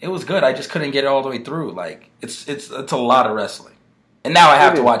 It was good. I just couldn't get it all the way through. Like, it's a lot of wrestling. And now I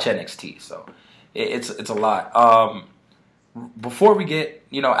have to watch NXT, so it's a lot. Before we get,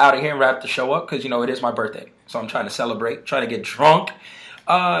 out of here and wrap the show up, because, it is my birthday. So I'm trying to celebrate, trying to get drunk.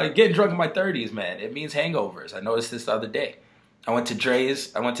 Getting drunk in my 30s, man. It means hangovers. I noticed this the other day. I went to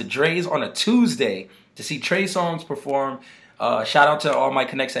Dre's on a Tuesday to see Trey Songz perform. Shout out to all my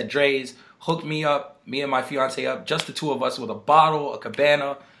connects at Dre's. Hooked me up, me and my fiance up, just the two of us with a bottle, a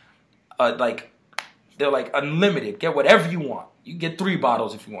cabana. They're like unlimited. Get whatever you want. You get 3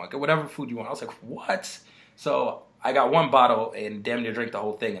 bottles if you want. Get whatever food you want. I was like, what? So I got 1 bottle and damn near drank the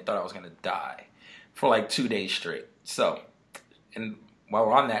whole thing and thought I was going to die for like 2 days straight. So, and while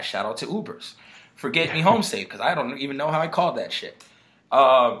we're on that, shout out to Ubers for getting me home safe because I don't even know how I called that shit.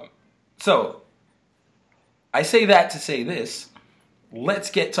 So I say that to say this.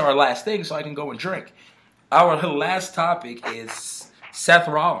 Let's get to our last thing so I can go and drink. Our last topic is Seth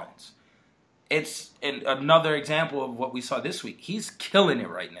Rollins. It's another example of what we saw this week. He's killing it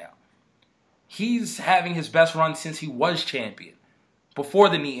right now. He's having his best run since he was champion. Before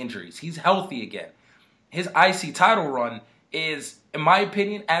the knee injuries. He's healthy again. His IC title run is, in my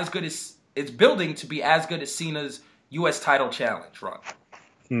opinion, as good as it's building to be as good as Cena's U.S. title challenge run.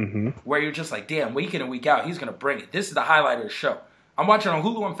 Mm-hmm. Where you're just like, damn, week in and week out, he's going to bring it. This is the highlight of the show. I'm watching on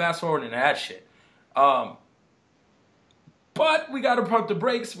Hulu and fast forwarding that shit. But we got to pump the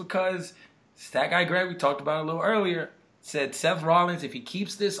brakes because that guy Greg, we talked about it a little earlier, said Seth Rollins, if he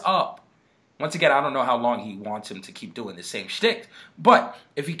keeps this up, once again, I don't know how long he wants him to keep doing the same shtick, but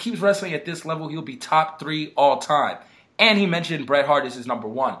if he keeps wrestling at this level, he'll be top 3 all time. And he mentioned Bret Hart is his number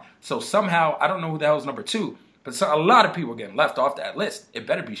 1. So somehow, I don't know who the hell is number 2, but a lot of people are getting left off that list. It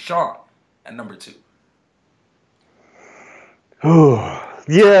better be Shawn at number 2.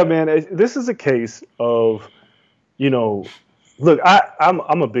 Yeah, man. This is a case of, look,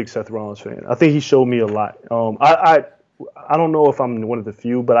 I'm a big Seth Rollins fan. I think he showed me a lot. I don't know if I'm one of the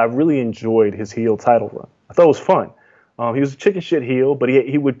few, but I really enjoyed his heel title run. I thought it was fun. He was a chicken shit heel, but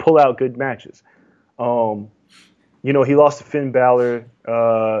he would pull out good matches. He lost to Finn Balor,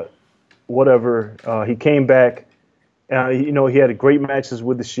 he came back. He had great matches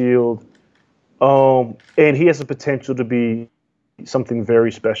with the Shield. And he has the potential to be something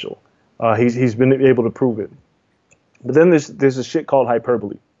very special. He's been able to prove it. But then there's a shit called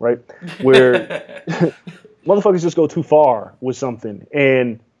hyperbole, right? Where motherfuckers just go too far with something.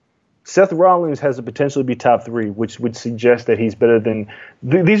 And Seth Rollins has the potential to be top 3, which would suggest that he's better than...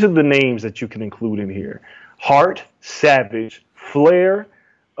 these are the names that you can include in here. Hart, Savage, Flair,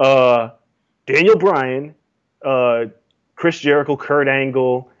 Daniel Bryan, Chris Jericho, Kurt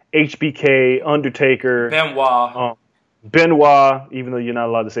Angle, HBK, Undertaker. Benoit, even though you're not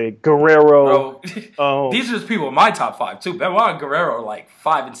allowed to say it, Guerrero. These are just people in my top 5, too. Benoit and Guerrero are like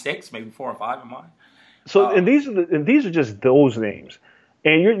 5 and 6, maybe 4 and 5 in mine. So, and these are just those names,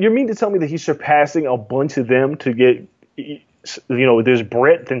 and you mean to tell me that he's surpassing a bunch of them to get, there's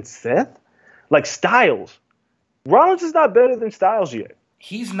Brett than Seth, like Styles. Rollins is not better than Styles yet.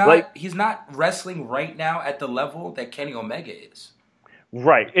 He's not. He's not wrestling right now at the level that Kenny Omega is.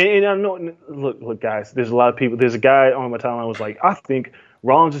 Right, and I know. Look, guys. There's a lot of people. There's a guy on my timeline who was like, I think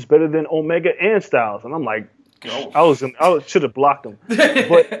Rollins is better than Omega and Styles, and I'm like, I should have blocked him,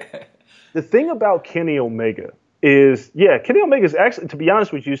 but. The thing about Kenny Omega is, Kenny Omega is actually, to be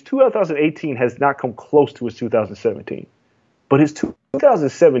honest with you, his 2018 has not come close to his 2017. But his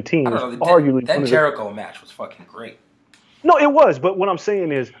 2017 was arguably... That Jericho match was fucking great. No, it was. But what I'm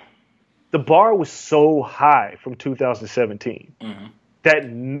saying is, the bar was so high from 2017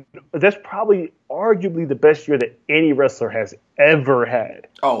 that's probably arguably the best year that any wrestler has ever had.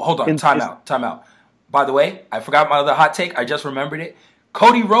 Oh, hold on. Time out. By the way, I forgot my other hot take. I just remembered it.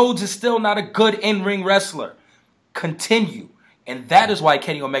 Cody Rhodes is still not a good in-ring wrestler. Continue. And that is why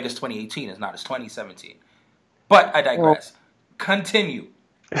Kenny Omega's 2018 is not his 2017. But I digress. Continue.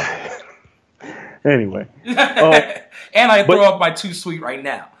 Anyway. And I throw up my Too Sweet right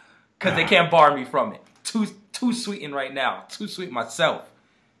now. Because they can't bar me from it. Too sweeting right now. Too sweet myself.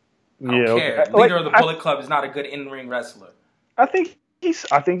 I don't care. Okay. Leader of the Bullet Club is not a good in-ring wrestler. I think he's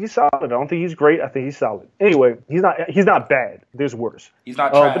solid. I don't think he's great. I think he's solid. Anyway, he's not bad. There's worse. He's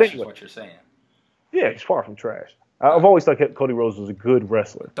not trash, but anyway, is what you're saying. Yeah, he's far from trash. I've always thought Cody Rhodes was a good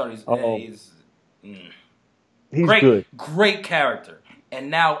wrestler. He's good. Great character. And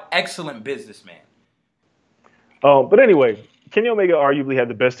now excellent businessman. But anyway, Kenny Omega arguably had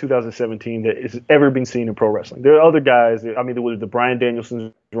the best 2017 that has ever been seen in pro wrestling. There are other guys. I mean, there was the Bryan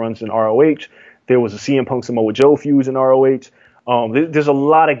Danielson runs in ROH. There was a CM Punk Samoa Joe fuse in ROH. There's a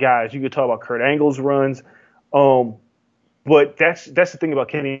lot of guys. You could talk about Kurt Angle's runs. But that's the thing about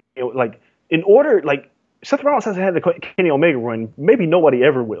Kenny. Seth Rollins hasn't had the Kenny Omega run. Maybe nobody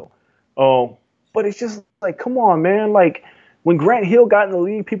ever will. But it's just like, come on, man. Like, when Grant Hill got in the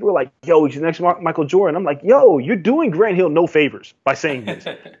league, people were like, yo, he's the next Michael Jordan. I'm like, yo, you're doing Grant Hill no favors by saying this.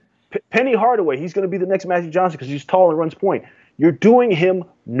 Penny Hardaway, he's going to be the next Magic Johnson because he's tall and runs point. You're doing him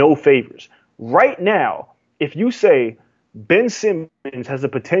no favors. Right now, if you say Ben Simmons has the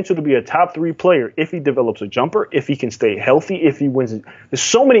potential to be a top 3 player if he develops a jumper, if he can stay healthy, if he wins it. There's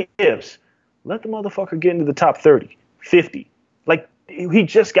so many ifs. Let the motherfucker get into the top 30, 50. Like, he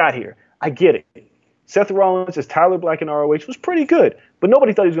just got here. I get it. Seth Rollins as Tyler Black in ROH was pretty good, but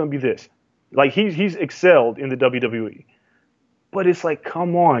nobody thought he was going to be this. Like, he's excelled in the WWE. But it's like,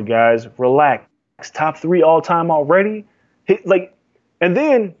 come on, guys, relax. Top 3 all-time already? And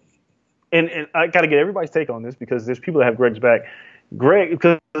then and I got to get everybody's take on this because there's people that have Greg's back. Greg,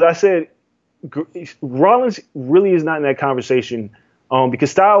 because I said Rollins really is not in that conversation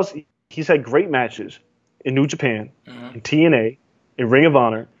because Styles, he's had great matches in New Japan, in TNA, in Ring of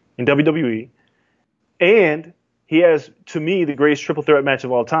Honor, in WWE, and he has, to me, the greatest triple threat match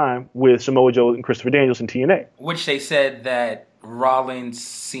of all time with Samoa Joe and Christopher Daniels in TNA. Which they said that Rollins,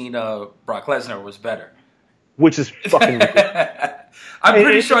 Cena, Brock Lesnar was better. Which is fucking ridiculous. I'm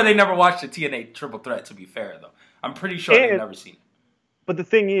pretty sure they never watched the TNA triple threat, to be fair, though. I'm pretty sure they've never seen it. But the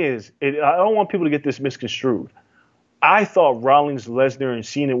thing is, I don't want people to get this misconstrued. I thought Rollins, Lesnar, and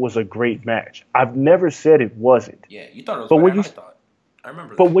Cena was a great match. I've never said it wasn't. Yeah, you thought it was but better when than I thought. I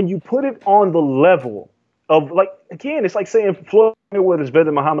remember But that. when you put it on the level of, like, again, it's like saying Floyd Mayweather is better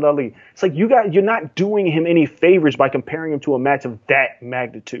than Muhammad Ali. It's like you're not doing him any favors by comparing him to a match of that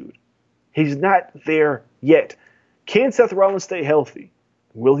magnitude. He's not there yet. Can Seth Rollins stay healthy?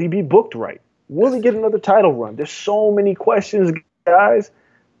 Will he be booked right? Will he get another title run? There's so many questions, guys.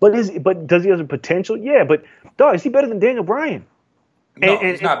 But does he have the potential? Yeah, but dog, is he better than Daniel Bryan? No,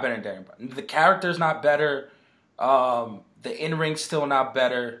 he's not better than Daniel Bryan. The character's not better. The in-ring's still not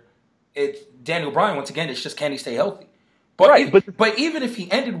better. It's Daniel Bryan, once again, it's just can he stay healthy? But, but even if he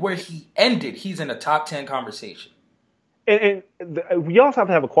ended where he ended, he's in a top 10 conversation. We also have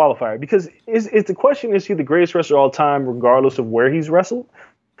to have a qualifier because is the question, is he the greatest wrestler of all time regardless of where he's wrestled?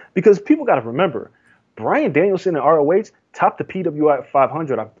 Because people got to remember, Bryan Danielson in ROH topped the PWI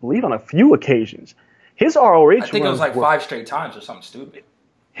 500, I believe, on a few occasions. His ROH I think it was like 5 straight times or something stupid.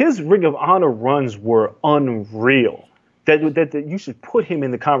 His Ring of Honor runs were unreal. That you should put him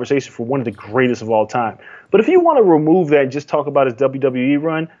in the conversation for one of the greatest of all time. But if you want to remove that and just talk about his WWE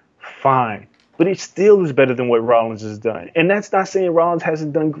run, fine. But it still is better than what Rollins has done. And that's not saying Rollins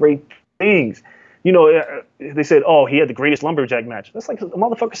hasn't done great things. You know, they said, oh, he had the greatest lumberjack match. That's like a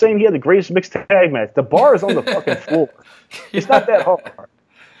motherfucker saying he had the greatest mixed tag match. The bar is on the fucking floor. It's not that hard.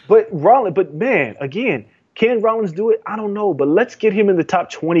 But man, again, can Rollins do it? I don't know. But let's get him in the top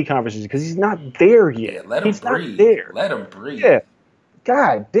 20 conversations because he's not there yet. Yeah, let him breathe. Not there. Let him breathe. Yeah.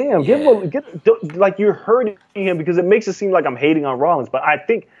 God damn. Yeah. Like you're hurting him because it makes it seem like I'm hating on Rollins. But I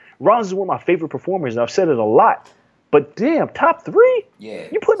think Rollins is one of my favorite performers, and I've said it a lot. But damn, top 3? Yeah.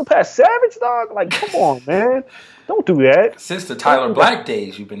 You putting him past Savage, dog? Like, come on, man. Don't do that. Since the Tyler Black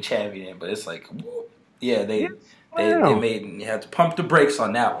days, you've been championing, but it's like, yeah, they you had to pump the brakes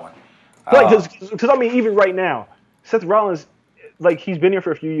on that one. Right, because I mean, even right now, Seth Rollins, like, he's been here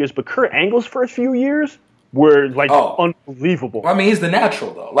for a few years, but Kurt Angle's first few years were, like, unbelievable. Well, I mean, he's the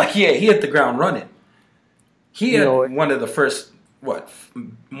natural, though. Like, yeah, he hit the ground running. He had one of the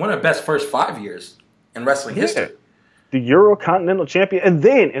best first 5 years in wrestling history. The Eurocontinental champion. And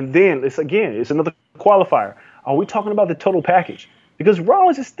then, it's another qualifier. Are we talking about the total package? Because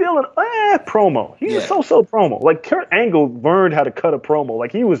Rollins is still an promo. He's a so-so promo. Like, Kurt Angle learned how to cut a promo.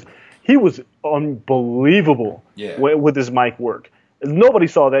 Like, he was unbelievable with his mic work. Nobody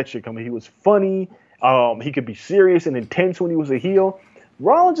saw that shit coming. He was funny. He could be serious and intense when he was a heel.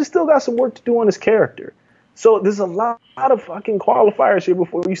 Rollins has still got some work to do on his character. So there's a lot of fucking qualifiers here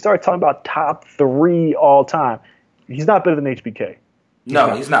before we start talking about top 3 all time. He's not better than HBK.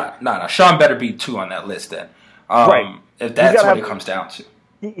 He's not. No. Sean better be 2 on that list then. Right. If that's what it comes down to.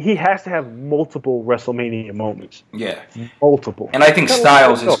 He has to have multiple WrestleMania moments. Yeah. Multiple. And I think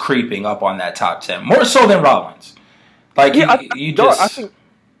Styles is creeping up on that top 10. More so than Rollins. Like,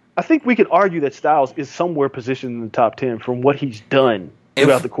 I think we could argue that Styles is somewhere positioned in the top 10 from what he's done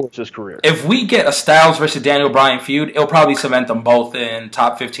throughout the course of his career. If we get a Styles versus Daniel Bryan feud, it'll probably cement them both in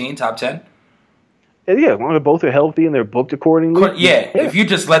top 15, top 10. Yeah, when they're both are healthy and they're booked accordingly. Yeah, if you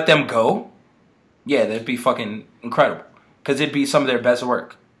just let them go, that'd be fucking incredible. Because it'd be some of their best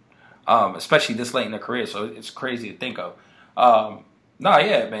work, especially this late in their career. So it's crazy to think of.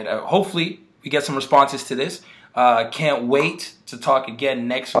 Man. Hopefully we get some responses to this. Can't wait to talk again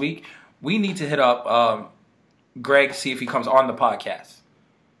next week. We need to hit up Greg, see if he comes on the podcast.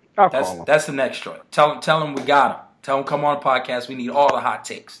 That's the next joint. Tell him we got him. Tell him come on the podcast. We need all the hot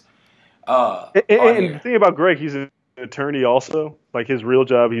takes. And the thing about Greg, he's an attorney also. Like, his real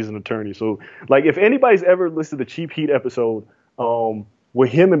job, he's an attorney. So, like, if anybody's ever listened to the Cheap Heat episode where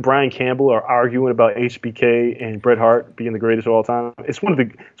him and Brian Campbell are arguing about HBK and Bret Hart being the greatest of all time, it's one of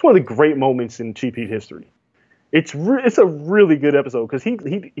the great moments in Cheap Heat history. It's a really good episode because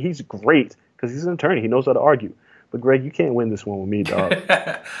he's great because he's an attorney. He knows how to argue. But, Greg, you can't win this one with me, dog.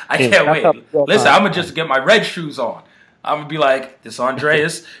 I can't wait. Listen, I'm going to just get my red shoes on. I'm going to be like, this is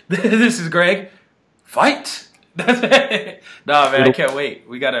Andreas. This is Greg. Fight. Nah, man, I can't wait.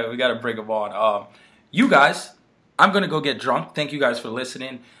 We gotta bring them on. You guys, I'm going to go get drunk. Thank you guys for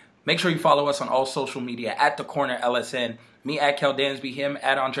listening. Make sure you follow us on all social media at The Corner LSN. Me at Kel Dansby, him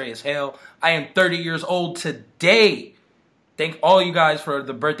at Andreas Hale. I am 30 years old today. Thank all you guys for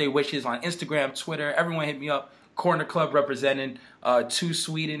the birthday wishes on Instagram, Twitter. Everyone hit me up. Corner Club representing to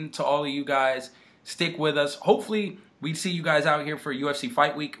Sweden. To all of you guys, stick with us. Hopefully, we see you guys out here for UFC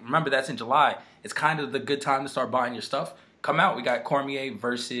Fight Week. Remember, that's in July. It's kind of the good time to start buying your stuff. Come out. We got Cormier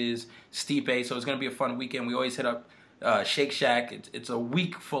versus Stipe, so it's going to be a fun weekend. We always hit up Shake Shack. It's a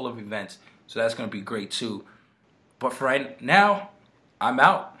week full of events, so that's going to be great too. But for right now, I'm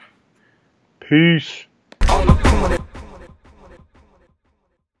out. Peace. On the corner.